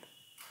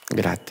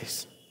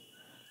 Gratis.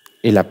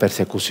 Y la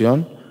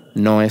persecución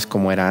no es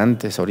como era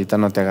antes. Ahorita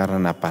no te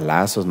agarran a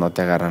palazos, no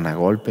te agarran a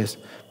golpes.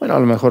 Bueno, a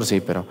lo mejor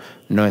sí, pero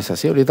no es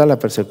así. Ahorita la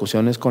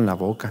persecución es con la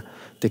boca.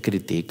 Te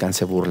critican,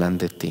 se burlan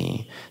de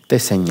ti, te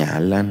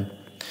señalan.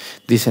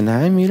 Dicen,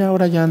 ay, mira,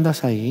 ahora ya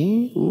andas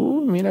ahí.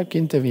 Mira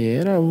quién te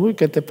viera.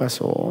 ¿Qué te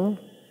pasó?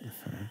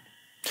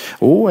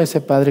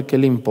 Ese padre, ¿qué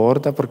le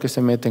importa? ¿Por qué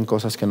se mete en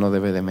cosas que no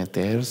debe de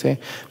meterse?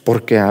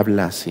 ¿Por qué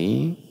habla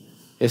así?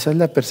 Esa es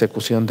la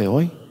persecución de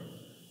hoy.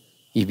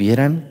 Y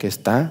vieran que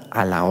está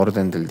a la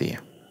orden del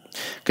día.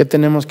 ¿Qué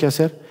tenemos que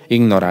hacer?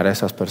 Ignorar a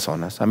esas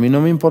personas. A mí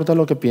no me importa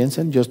lo que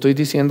piensen, yo estoy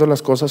diciendo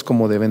las cosas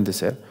como deben de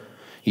ser.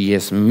 Y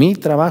es mi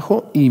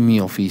trabajo y mi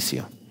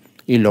oficio.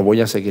 Y lo voy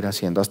a seguir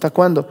haciendo. ¿Hasta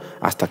cuándo?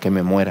 Hasta que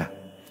me muera.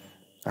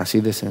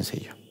 Así de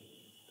sencillo.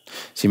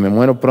 Si me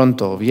muero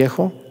pronto o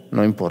viejo,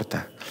 no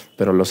importa,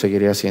 pero lo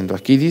seguiré haciendo.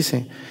 Aquí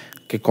dice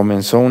que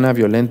comenzó una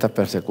violenta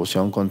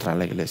persecución contra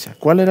la iglesia.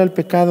 ¿Cuál era el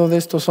pecado de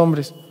estos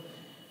hombres?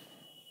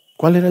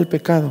 ¿Cuál era el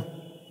pecado?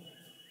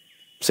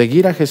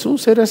 Seguir a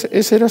Jesús,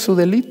 ese era su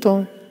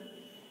delito.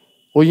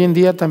 Hoy en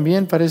día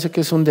también parece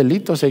que es un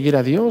delito seguir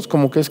a Dios,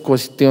 como que es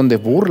cuestión de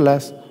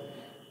burlas.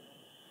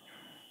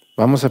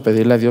 Vamos a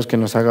pedirle a Dios que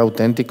nos haga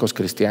auténticos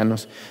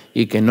cristianos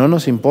y que no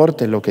nos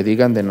importe lo que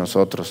digan de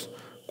nosotros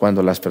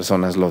cuando las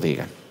personas lo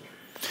digan.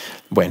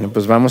 Bueno,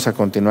 pues vamos a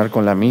continuar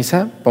con la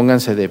misa.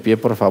 Pónganse de pie,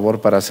 por favor,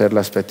 para hacer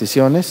las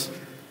peticiones.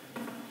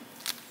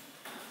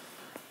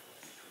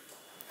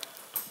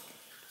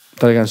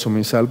 Traigan su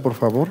misal, por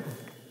favor.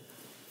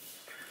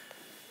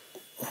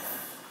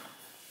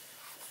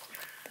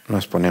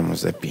 Nos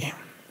ponemos de pie.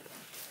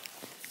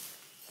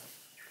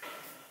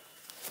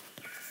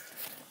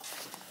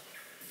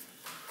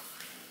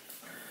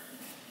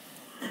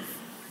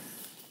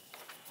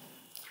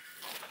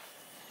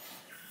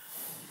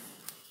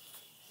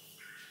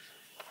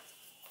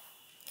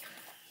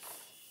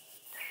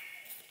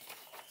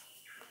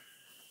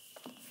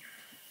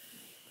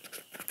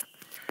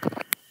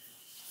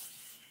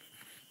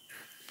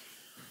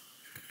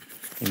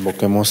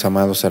 Invoquemos,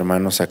 amados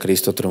hermanos, a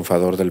Cristo,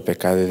 triunfador del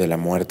pecado y de la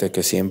muerte,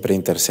 que siempre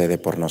intercede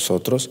por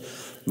nosotros.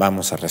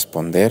 Vamos a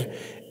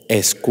responder: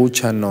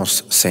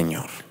 escúchanos,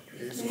 Señor.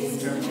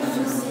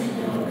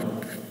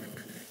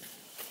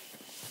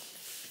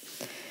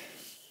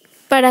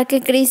 Para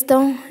que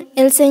Cristo,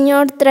 el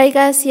Señor,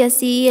 traiga hacia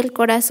sí el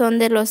corazón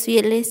de los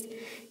fieles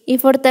y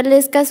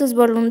fortalezca sus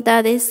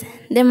voluntades,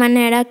 de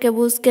manera que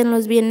busquen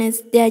los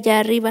bienes de allá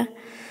arriba,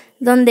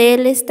 donde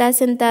Él está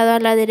sentado a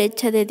la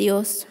derecha de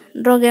Dios.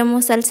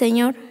 Roguemos al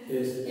Señor.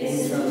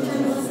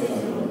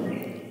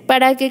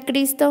 Para que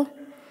Cristo,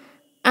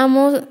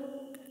 amo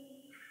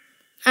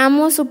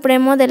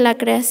supremo de la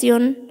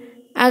creación,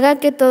 haga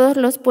que todos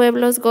los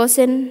pueblos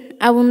gocen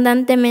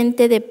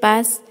abundantemente de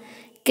paz,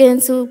 que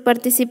en su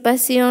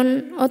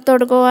participación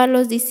otorgó a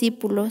los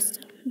discípulos.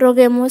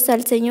 Roguemos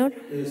al Señor.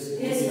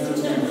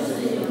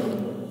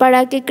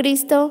 Para que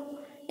Cristo,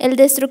 el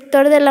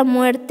destructor de la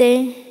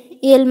muerte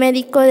y el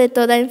médico de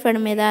toda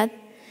enfermedad,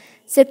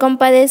 se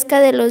compadezca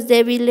de los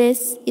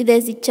débiles y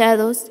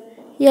desdichados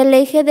y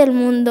aleje del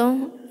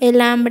mundo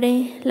el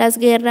hambre, las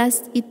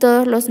guerras y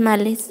todos los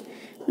males.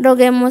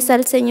 Roguemos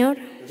al Señor.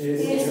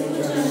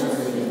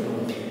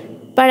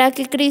 Para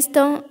que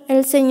Cristo,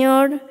 el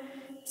Señor,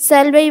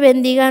 salve y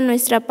bendiga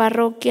nuestra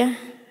parroquia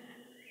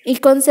y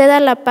conceda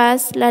la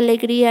paz, la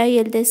alegría y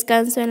el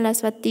descanso en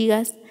las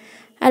fatigas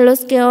a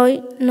los que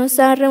hoy nos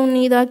ha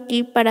reunido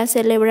aquí para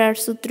celebrar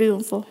su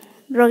triunfo.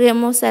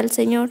 Roguemos al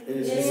Señor.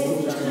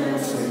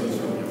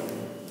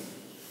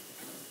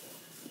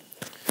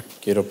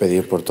 Quiero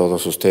pedir por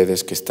todos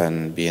ustedes que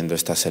están viendo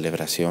esta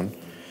celebración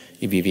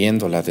y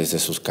viviéndola desde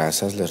sus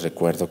casas. Les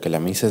recuerdo que la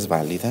misa es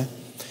válida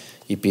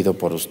y pido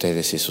por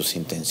ustedes y sus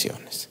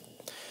intenciones.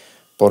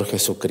 Por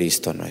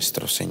Jesucristo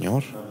nuestro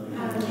Señor.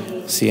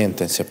 Amén.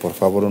 Siéntense, por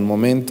favor, un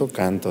momento,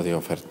 canto de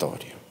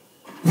ofertorio.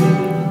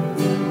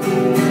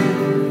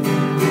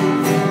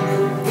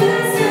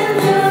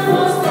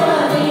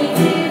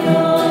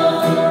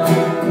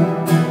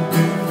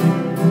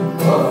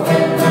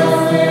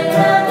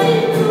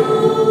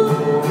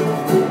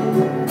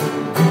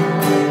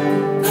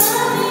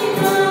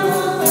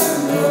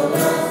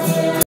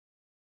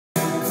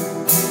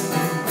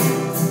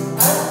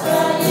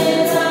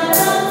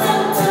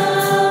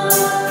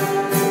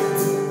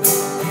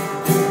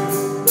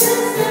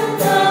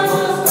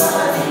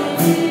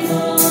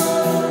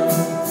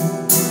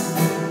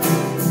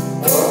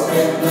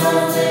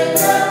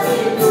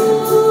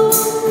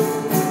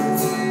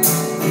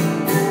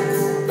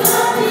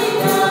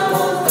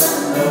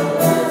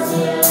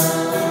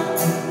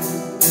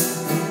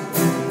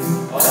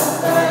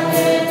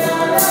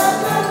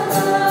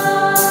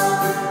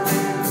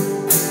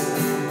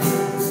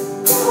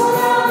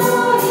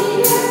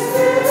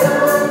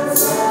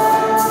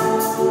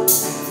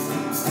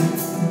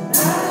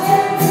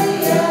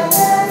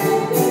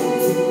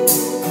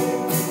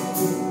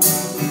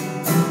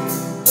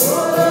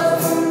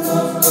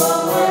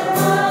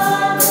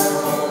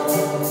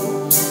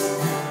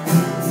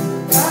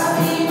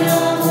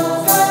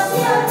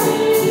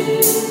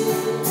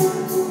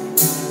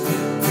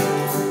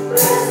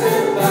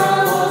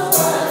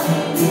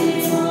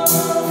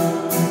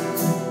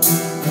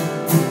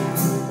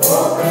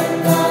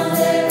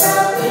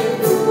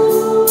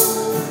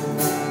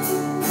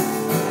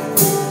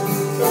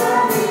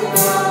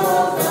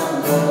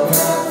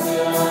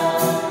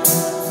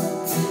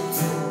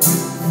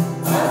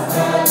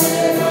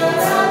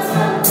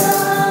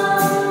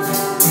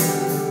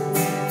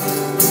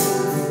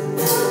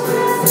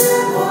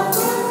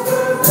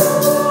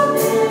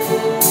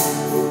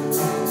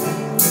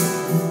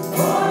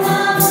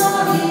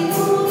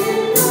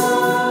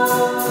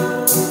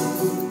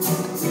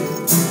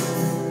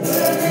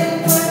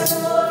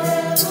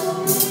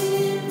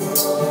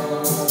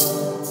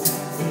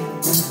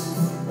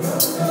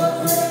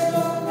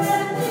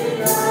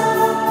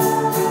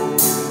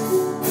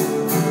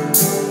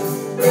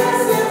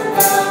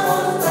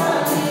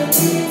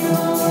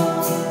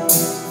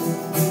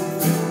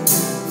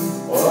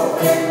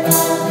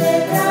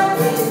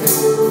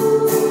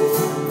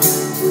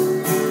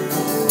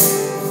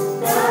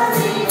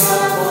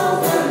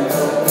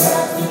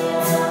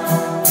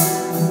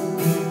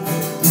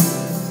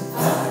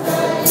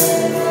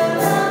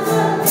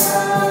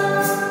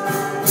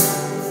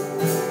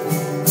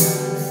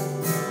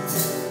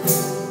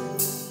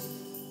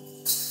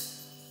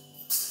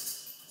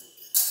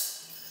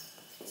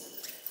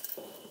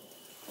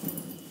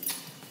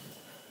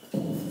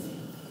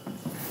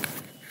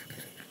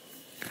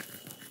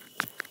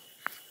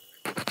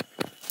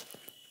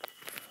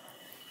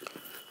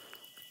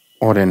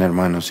 Oren,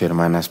 hermanos y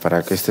hermanas,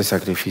 para que este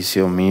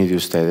sacrificio mío y de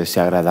ustedes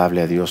sea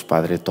agradable a Dios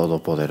Padre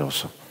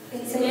Todopoderoso.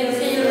 Señor,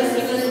 recibe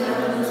de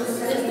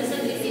nosotros este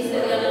sacrificio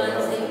de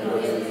alabanza y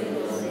gloria de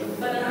Dios,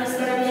 para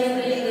nuestra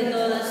alegría y de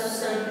toda su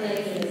santa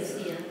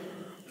iglesia.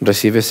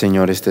 Recibe,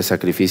 Señor, este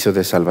sacrificio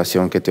de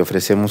salvación que te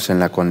ofrecemos en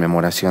la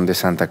conmemoración de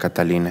Santa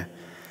Catalina,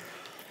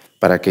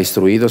 para que,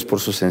 instruidos por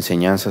sus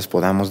enseñanzas,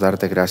 podamos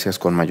darte gracias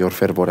con mayor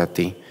fervor a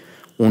ti,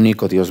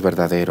 único Dios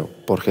verdadero,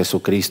 por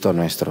Jesucristo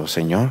nuestro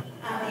Señor.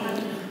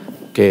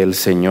 Que el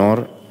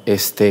Señor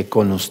esté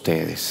con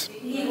ustedes.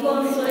 Y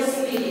con su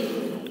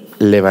espíritu.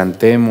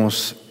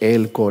 Levantemos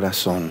el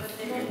corazón.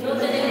 Lo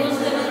tenemos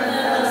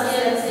levantado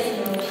hacia el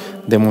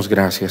Señor. Demos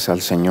gracias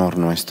al Señor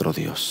nuestro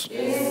Dios.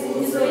 Es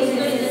justo y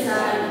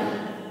necesario.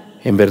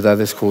 En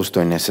verdad es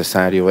justo y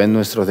necesario, es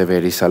nuestro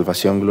deber y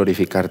salvación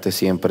glorificarte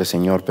siempre,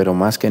 Señor, pero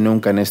más que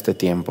nunca en este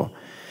tiempo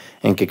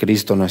en que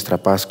Cristo nuestra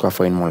Pascua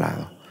fue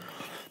inmolado,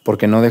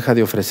 porque no deja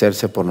de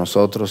ofrecerse por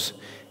nosotros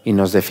y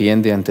nos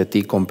defiende ante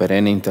ti con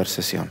perenne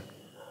intercesión.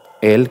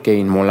 Él que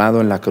inmolado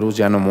en la cruz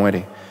ya no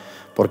muere,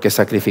 porque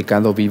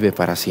sacrificado vive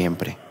para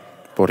siempre.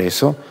 Por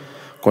eso,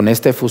 con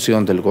esta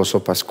efusión del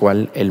gozo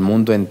pascual, el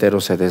mundo entero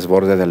se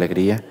desborda de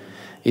alegría,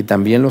 y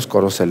también los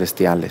coros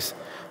celestiales,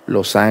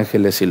 los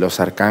ángeles y los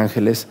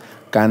arcángeles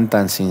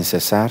cantan sin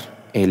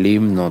cesar el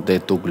himno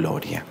de tu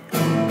gloria.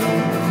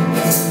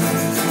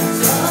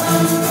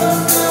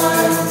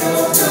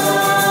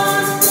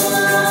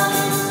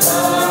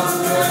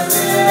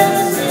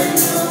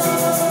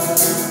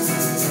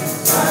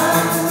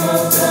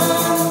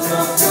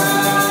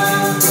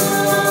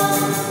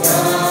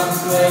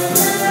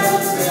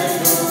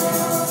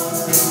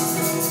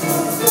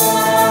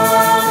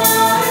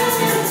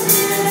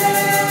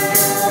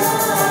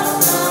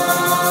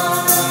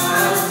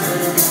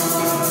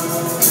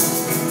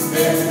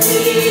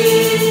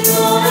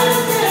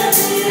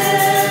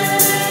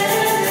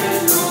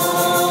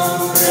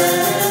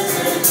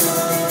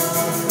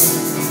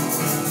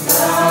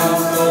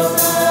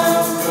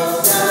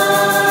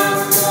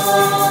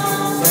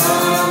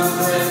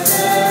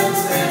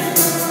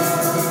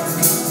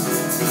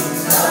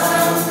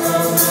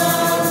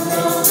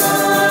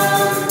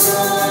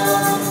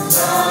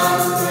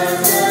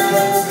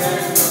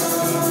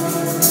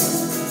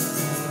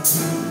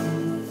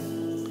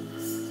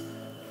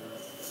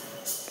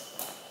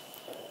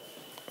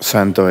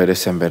 Santo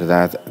eres en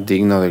verdad,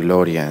 digno de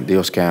gloria,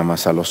 Dios que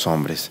amas a los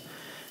hombres,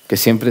 que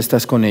siempre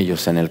estás con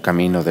ellos en el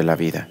camino de la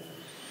vida.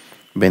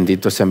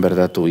 Bendito es en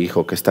verdad tu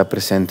Hijo, que está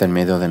presente en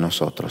medio de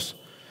nosotros,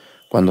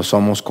 cuando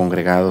somos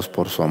congregados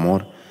por su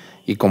amor,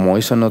 y como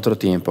hizo en otro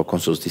tiempo con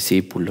sus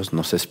discípulos,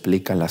 nos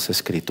explica las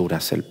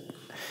Escrituras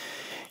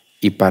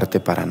y parte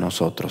para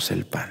nosotros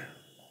el pan.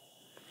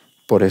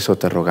 Por eso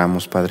te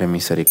rogamos, Padre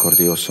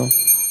misericordioso,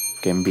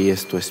 que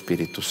envíes tu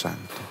Espíritu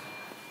Santo,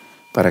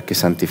 para que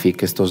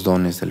santifique estos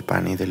dones del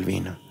pan y del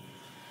vino,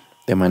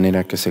 de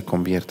manera que se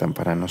conviertan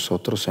para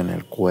nosotros en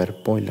el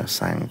cuerpo y la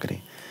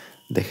sangre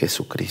de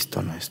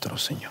Jesucristo nuestro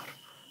Señor,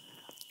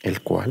 el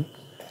cual,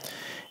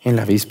 en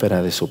la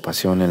víspera de su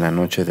pasión, en la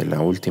noche de la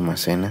última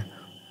cena,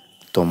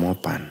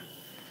 tomó pan,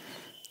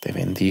 te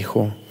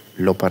bendijo,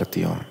 lo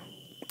partió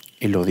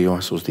y lo dio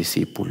a sus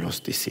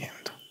discípulos,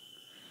 diciendo: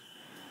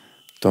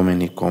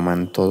 tomen y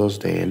coman todos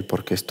de él,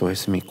 porque esto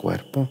es mi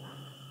cuerpo,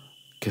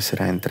 que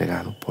será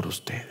entregado por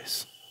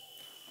ustedes.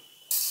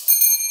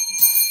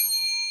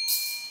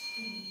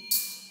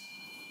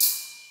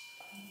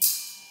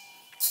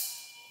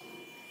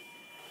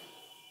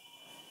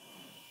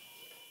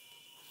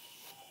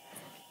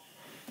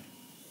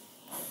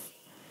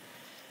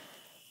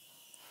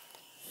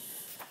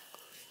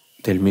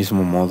 Del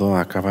mismo modo,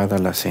 acabada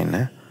la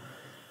cena,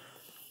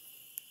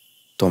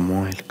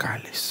 tomó el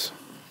cáliz,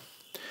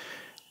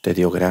 te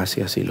dio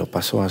gracias y lo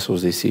pasó a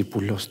sus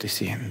discípulos,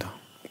 diciendo: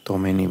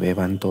 tomen y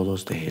beban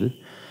todos de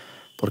él,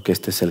 porque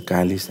este es el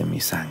cáliz de mi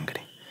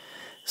sangre,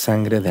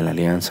 sangre de la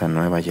alianza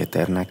nueva y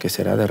eterna, que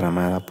será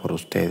derramada por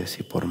ustedes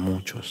y por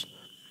muchos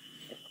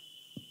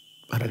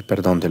para el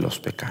perdón de los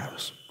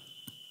pecados.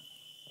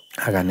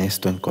 Hagan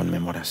esto en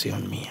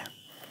conmemoración mía.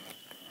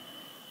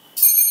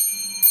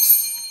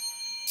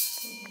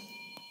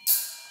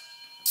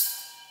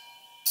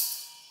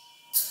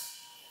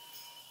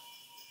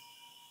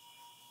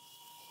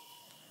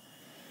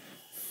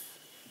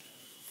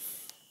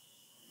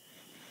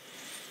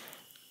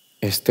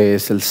 Este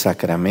es el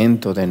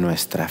sacramento de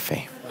nuestra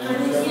fe.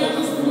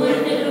 Anunciamos tu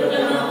muerte y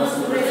proclamamos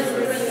tu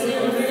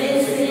resurrección.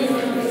 Ven,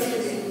 Señor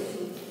Jesús.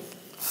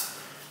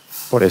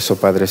 Por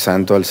eso, Padre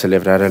Santo, al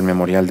celebrar el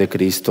memorial de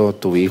Cristo,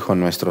 tu Hijo,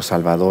 nuestro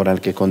Salvador,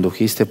 al que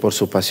condujiste por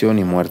su pasión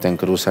y muerte en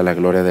cruz a la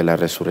gloria de la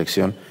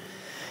resurrección,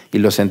 y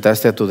lo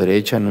sentaste a tu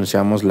derecha,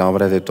 anunciamos la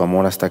obra de tu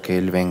amor hasta que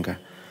Él venga,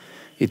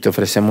 y te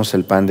ofrecemos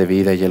el pan de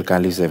vida y el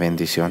cáliz de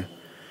bendición.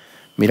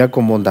 Mira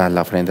con bondad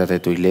la ofrenda de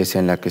tu iglesia,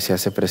 en la que se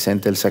hace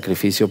presente el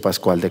sacrificio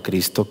pascual de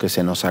Cristo que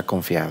se nos ha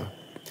confiado,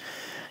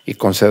 y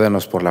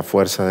concédanos por la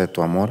fuerza de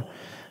tu amor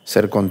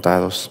ser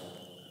contados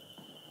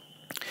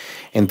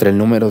entre el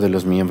número de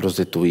los miembros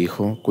de tu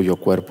Hijo, cuyo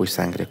cuerpo y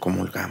sangre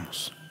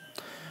comulgamos.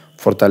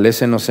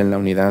 Fortalécenos en la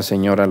unidad,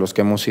 Señor, a los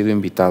que hemos sido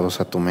invitados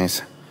a tu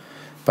mesa,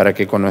 para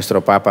que con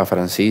nuestro Papa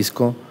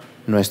Francisco,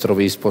 nuestro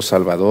Obispo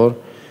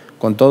Salvador,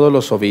 con todos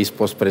los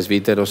obispos,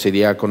 presbíteros y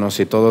diáconos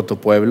y todo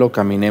tu pueblo,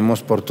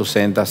 caminemos por tus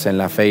sendas en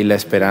la fe y la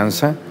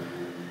esperanza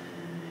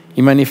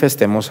y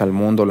manifestemos al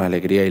mundo la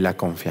alegría y la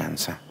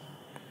confianza.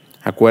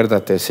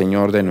 Acuérdate,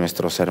 Señor, de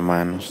nuestros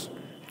hermanos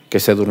que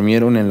se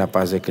durmieron en la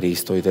paz de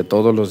Cristo y de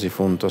todos los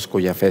difuntos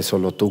cuya fe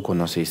solo tú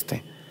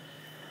conociste.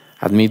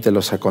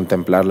 Admítelos a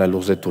contemplar la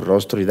luz de tu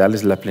rostro y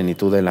dales la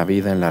plenitud de la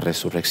vida en la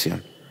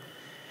resurrección.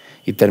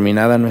 Y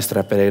terminada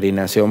nuestra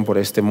peregrinación por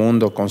este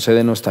mundo,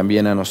 concédenos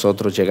también a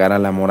nosotros llegar a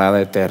la morada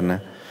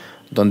eterna,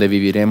 donde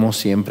viviremos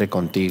siempre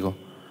contigo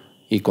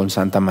y con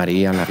Santa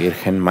María, la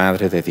Virgen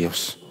Madre de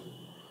Dios,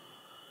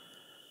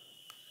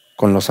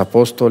 con los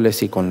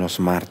apóstoles y con los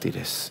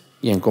mártires,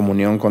 y en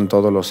comunión con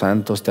todos los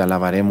santos te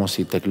alabaremos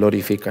y te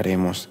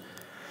glorificaremos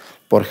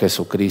por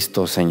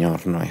Jesucristo,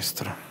 Señor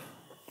nuestro.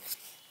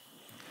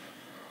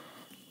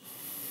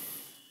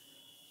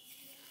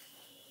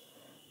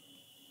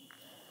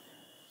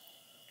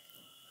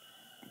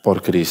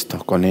 Por Cristo,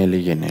 con Él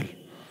y en Él.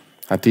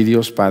 A ti,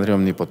 Dios Padre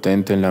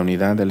omnipotente, en la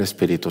unidad del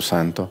Espíritu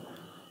Santo,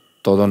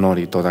 todo honor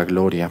y toda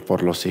gloria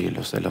por los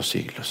siglos de los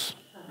siglos.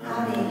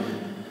 Amén.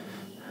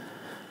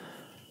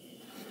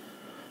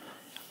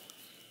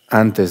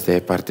 Antes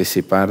de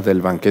participar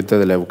del banquete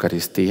de la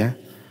Eucaristía,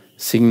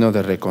 signo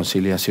de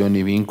reconciliación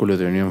y vínculo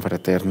de unión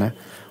fraterna,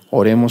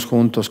 oremos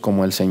juntos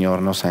como el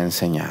Señor nos ha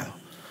enseñado.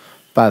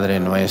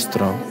 Padre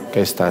nuestro que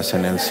estás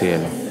en el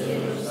cielo,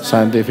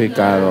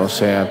 santificado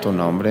sea tu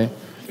nombre.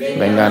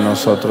 Venga a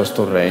nosotros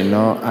tu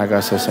reino,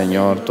 hágase,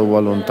 Señor, tu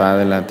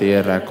voluntad en la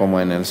tierra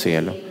como en el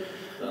cielo.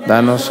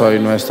 Danos hoy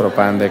nuestro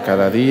pan de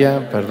cada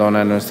día,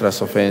 perdona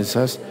nuestras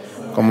ofensas,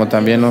 como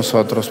también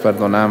nosotros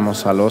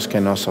perdonamos a los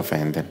que nos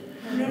ofenden.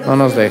 No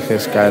nos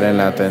dejes caer en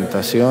la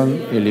tentación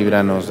y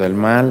líbranos del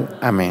mal.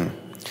 Amén.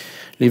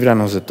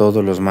 Líbranos de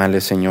todos los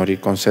males, Señor, y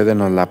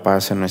concédenos la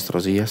paz en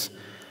nuestros días,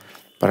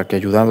 para que,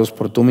 ayudados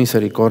por tu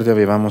misericordia,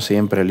 vivamos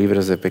siempre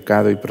libres de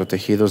pecado y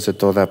protegidos de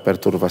toda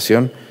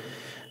perturbación,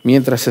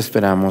 mientras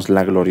esperamos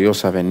la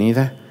gloriosa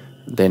venida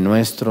de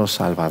nuestro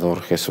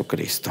Salvador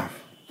Jesucristo.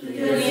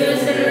 Tuyo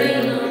es el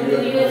reino,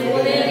 tuyo el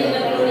poder y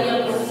la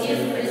gloria por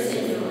siempre,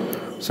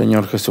 Señor.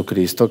 Señor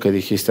Jesucristo, que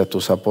dijiste a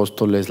tus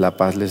apóstoles, la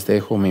paz les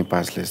dejo, mi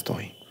paz les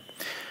doy.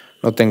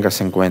 No tengas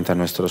en cuenta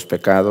nuestros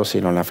pecados,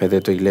 sino la fe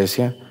de tu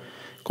Iglesia.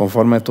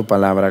 Conforme a tu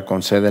palabra,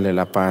 concédele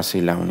la paz y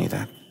la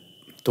unidad.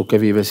 Tú que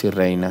vives y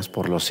reinas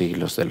por los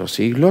siglos de los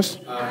siglos.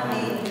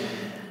 Amén.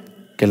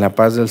 Que la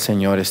paz del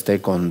Señor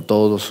esté con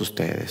todos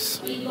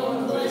ustedes. Y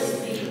con tu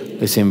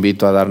espíritu. Les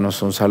invito a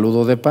darnos un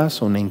saludo de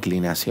paz, una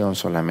inclinación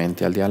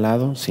solamente al de al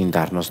lado, sin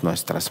darnos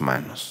nuestras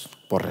manos,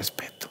 por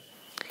respeto.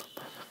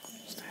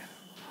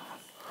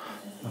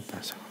 La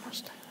paz con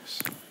ustedes.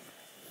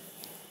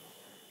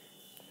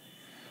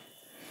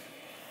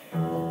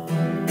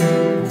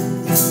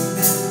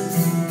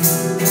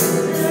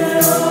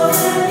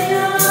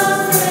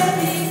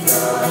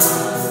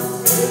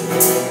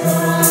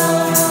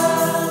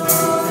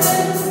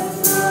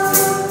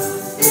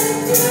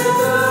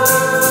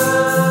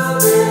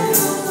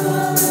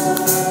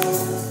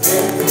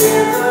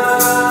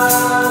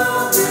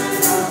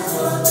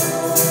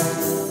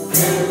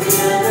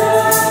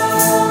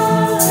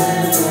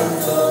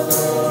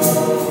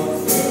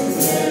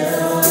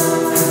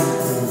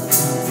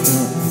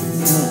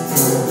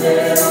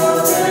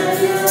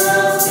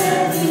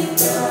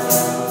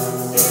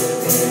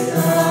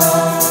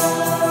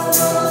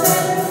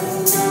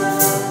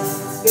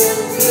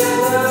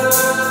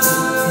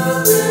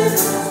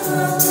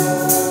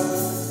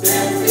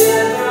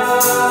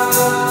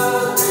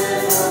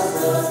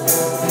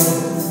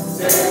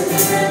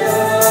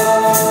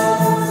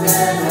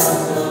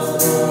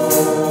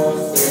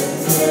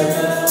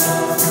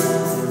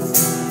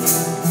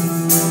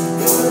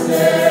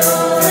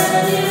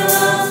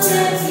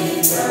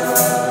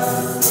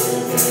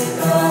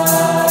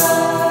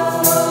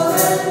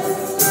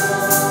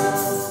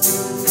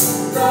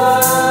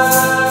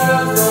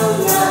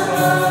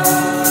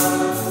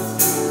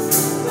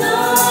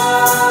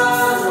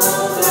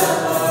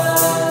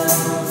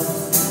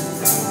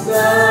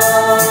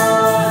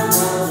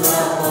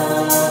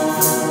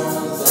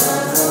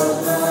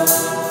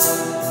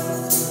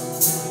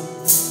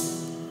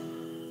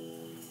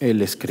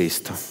 Él es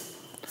Cristo.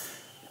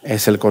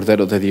 Es el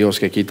Cordero de Dios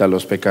que quita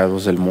los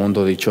pecados del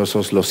mundo.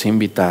 Dichosos los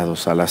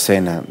invitados a la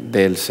cena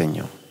del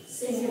Señor.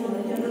 Señor,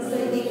 yo no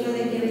soy digno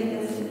de que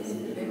vengas,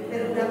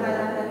 pero una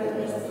palabra que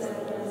me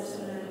salvará.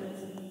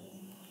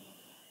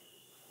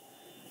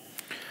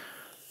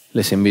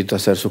 Les invito a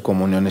hacer su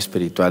comunión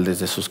espiritual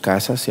desde sus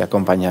casas y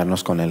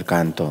acompañarnos con el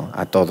canto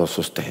a todos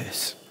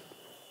ustedes.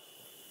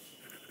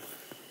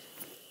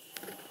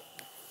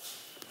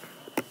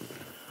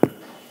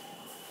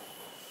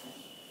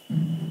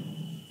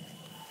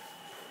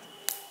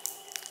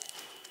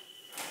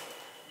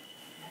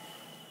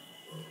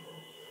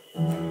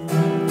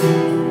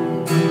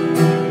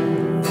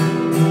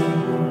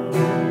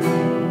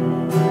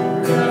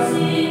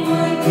 Así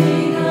muy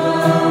digno.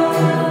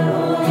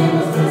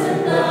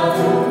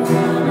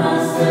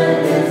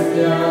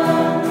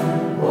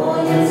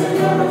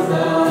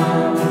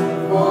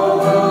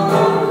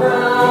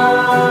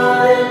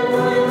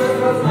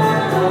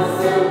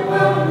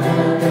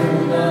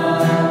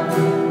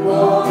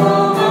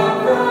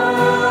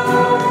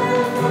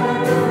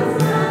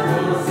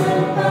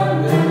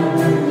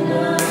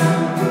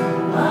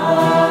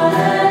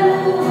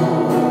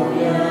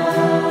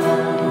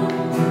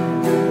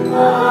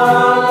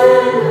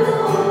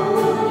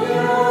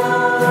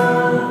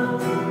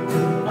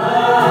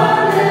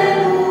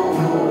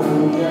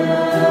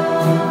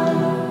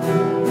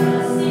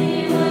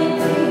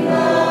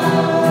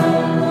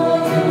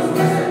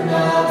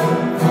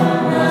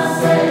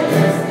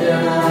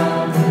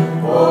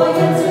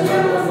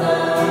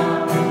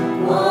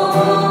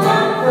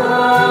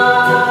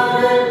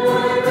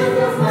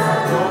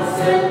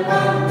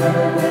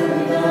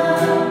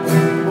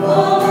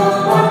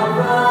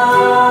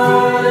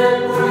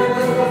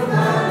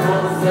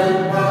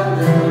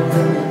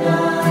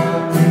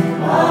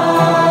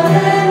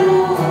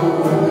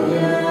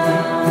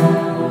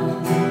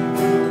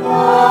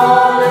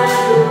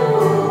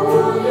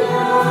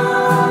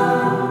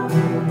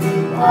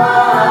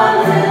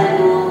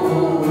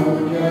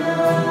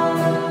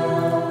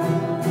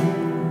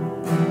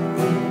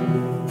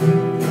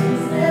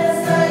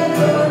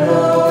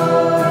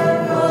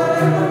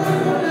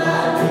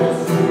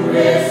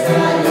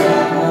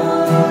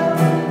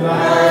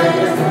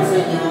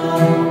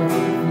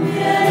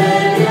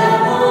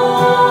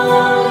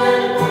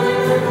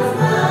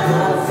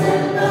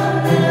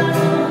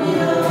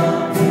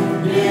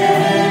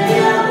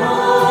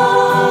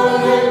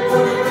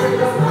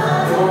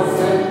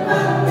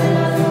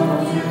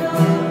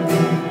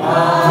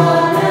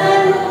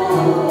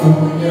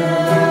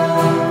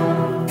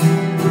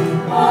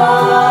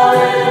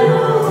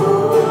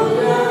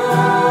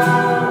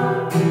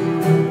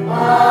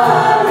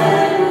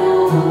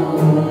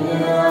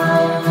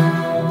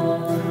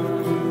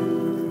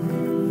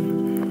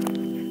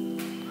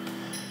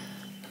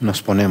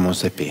 Nos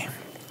ponemos de pie.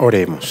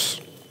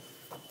 Oremos.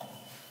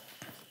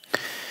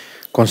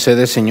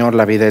 Concede, Señor,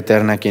 la vida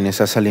eterna a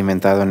quienes has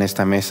alimentado en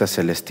esta mesa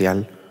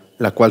celestial,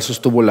 la cual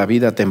sostuvo la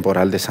vida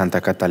temporal de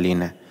Santa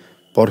Catalina,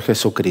 por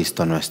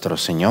Jesucristo nuestro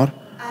Señor.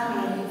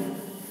 Amén.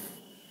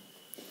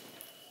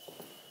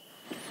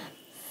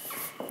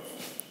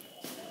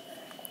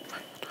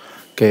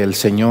 Que el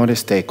Señor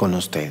esté con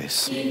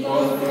ustedes. Y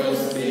con tu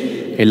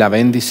espíritu. Y la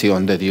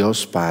bendición de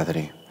Dios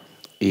Padre,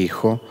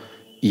 Hijo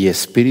y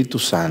Espíritu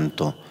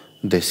Santo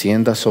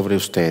descienda sobre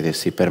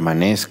ustedes y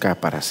permanezca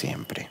para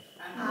siempre.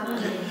 Amén.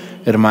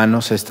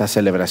 Hermanos, esta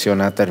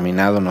celebración ha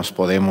terminado, nos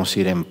podemos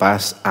ir en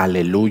paz.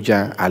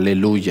 Aleluya,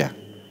 aleluya.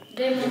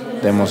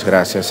 Demos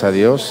gracias a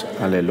Dios.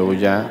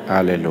 Aleluya,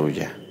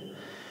 aleluya.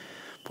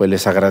 Pues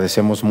les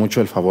agradecemos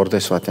mucho el favor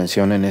de su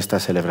atención en esta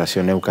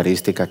celebración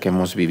eucarística que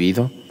hemos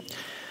vivido.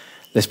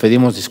 Les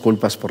pedimos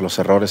disculpas por los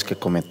errores que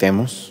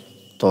cometemos.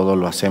 Todo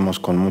lo hacemos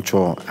con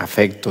mucho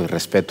afecto y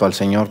respeto al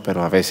Señor,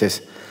 pero a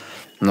veces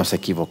nos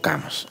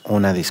equivocamos.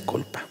 Una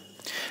disculpa.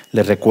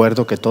 Les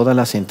recuerdo que todas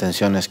las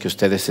intenciones que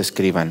ustedes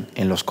escriban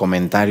en los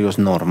comentarios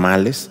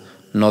normales,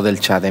 no del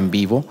chat en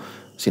vivo,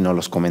 sino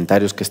los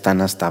comentarios que están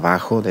hasta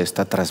abajo de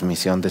esta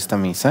transmisión de esta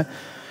misa,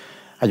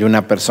 hay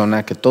una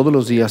persona que todos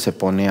los días se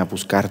pone a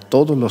buscar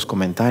todos los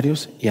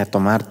comentarios y a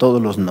tomar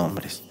todos los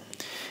nombres.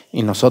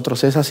 Y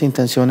nosotros esas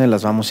intenciones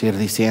las vamos a ir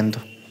diciendo.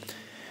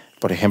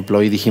 Por ejemplo,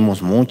 hoy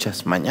dijimos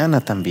muchas,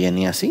 mañana también,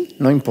 y así,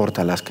 no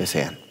importa las que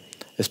sean.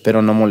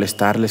 Espero no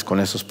molestarles con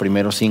esos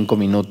primeros 5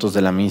 minutos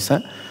de la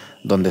misa,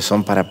 donde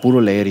son para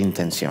puro leer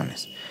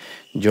intenciones.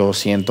 Yo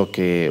siento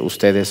que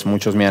ustedes,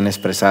 muchos me han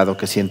expresado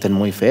que sienten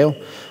muy feo,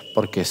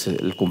 porque es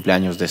el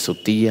cumpleaños de su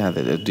tía,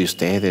 de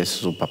ustedes,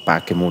 su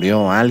papá que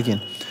murió,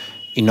 alguien,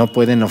 y no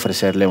pueden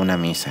ofrecerle una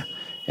misa.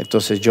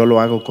 Entonces yo lo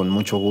hago con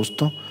mucho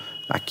gusto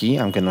aquí,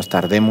 aunque nos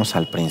tardemos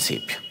al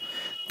principio.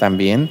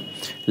 También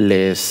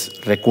les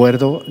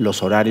recuerdo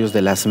los horarios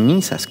de las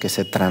misas que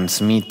se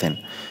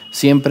transmiten.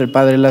 Siempre el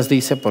Padre las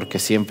dice porque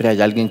siempre hay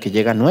alguien que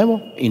llega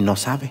nuevo y no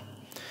sabe.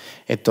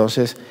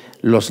 Entonces,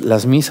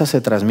 las misas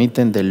se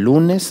transmiten de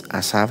lunes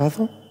a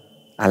sábado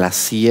a las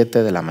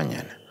 7 de la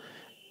mañana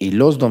y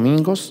los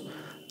domingos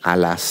a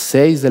las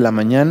 6 de la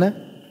mañana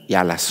y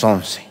a las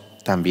 11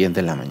 también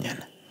de la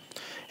mañana.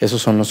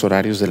 Esos son los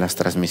horarios de las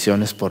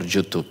transmisiones por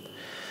YouTube.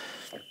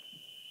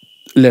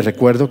 Les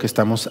recuerdo que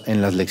estamos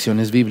en las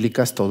lecciones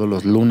bíblicas todos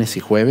los lunes y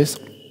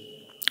jueves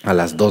a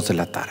las 2 de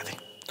la tarde.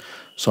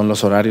 Son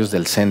los horarios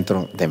del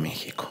centro de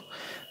México.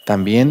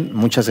 También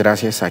muchas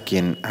gracias a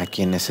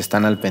quienes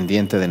están al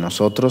pendiente de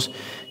nosotros,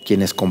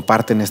 quienes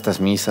comparten estas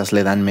misas,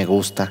 le dan me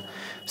gusta,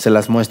 se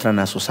las muestran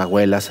a sus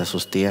abuelas, a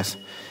sus tías,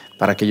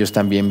 para que ellos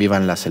también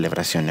vivan la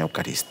celebración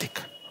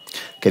eucarística.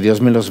 Que Dios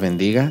me los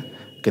bendiga,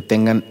 que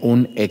tengan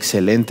un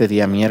excelente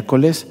día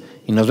miércoles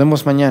y nos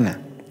vemos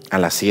mañana a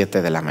las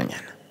 7 de la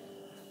mañana.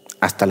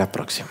 Hasta la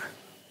próxima.